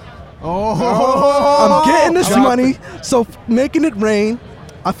boom. I'm getting this money, so making it rain.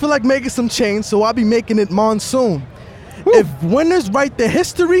 I feel like making some change, so I'll be making it monsoon. If winners write the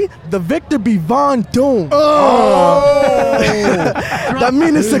history, the victor be Von Doom. That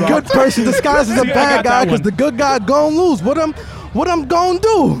means it's a good person disguised as a See, I bad got guy, that because one. the good guy gon' lose. What I'm gonna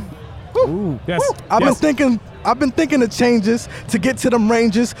do? Yes. I've yes. been thinking of changes to get to them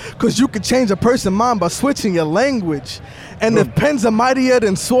ranges, cause you could change a person's mind by switching your language. And if pens are mightier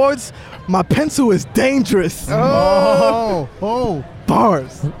than swords, my pencil is dangerous. Oh.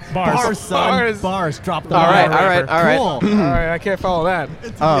 Bars. Bars, son. Bars. Bars. Drop the All right, bar. all right, all right. Cool. All right, I can't follow that. To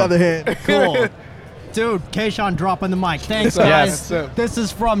the other hand. Cool. Dude, Kayshawn dropping the mic. Thanks, Yes. guys. Yes, sir. This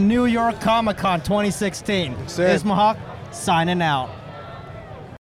is from New York Comic Con 2016. sir. Ismahawk signing out.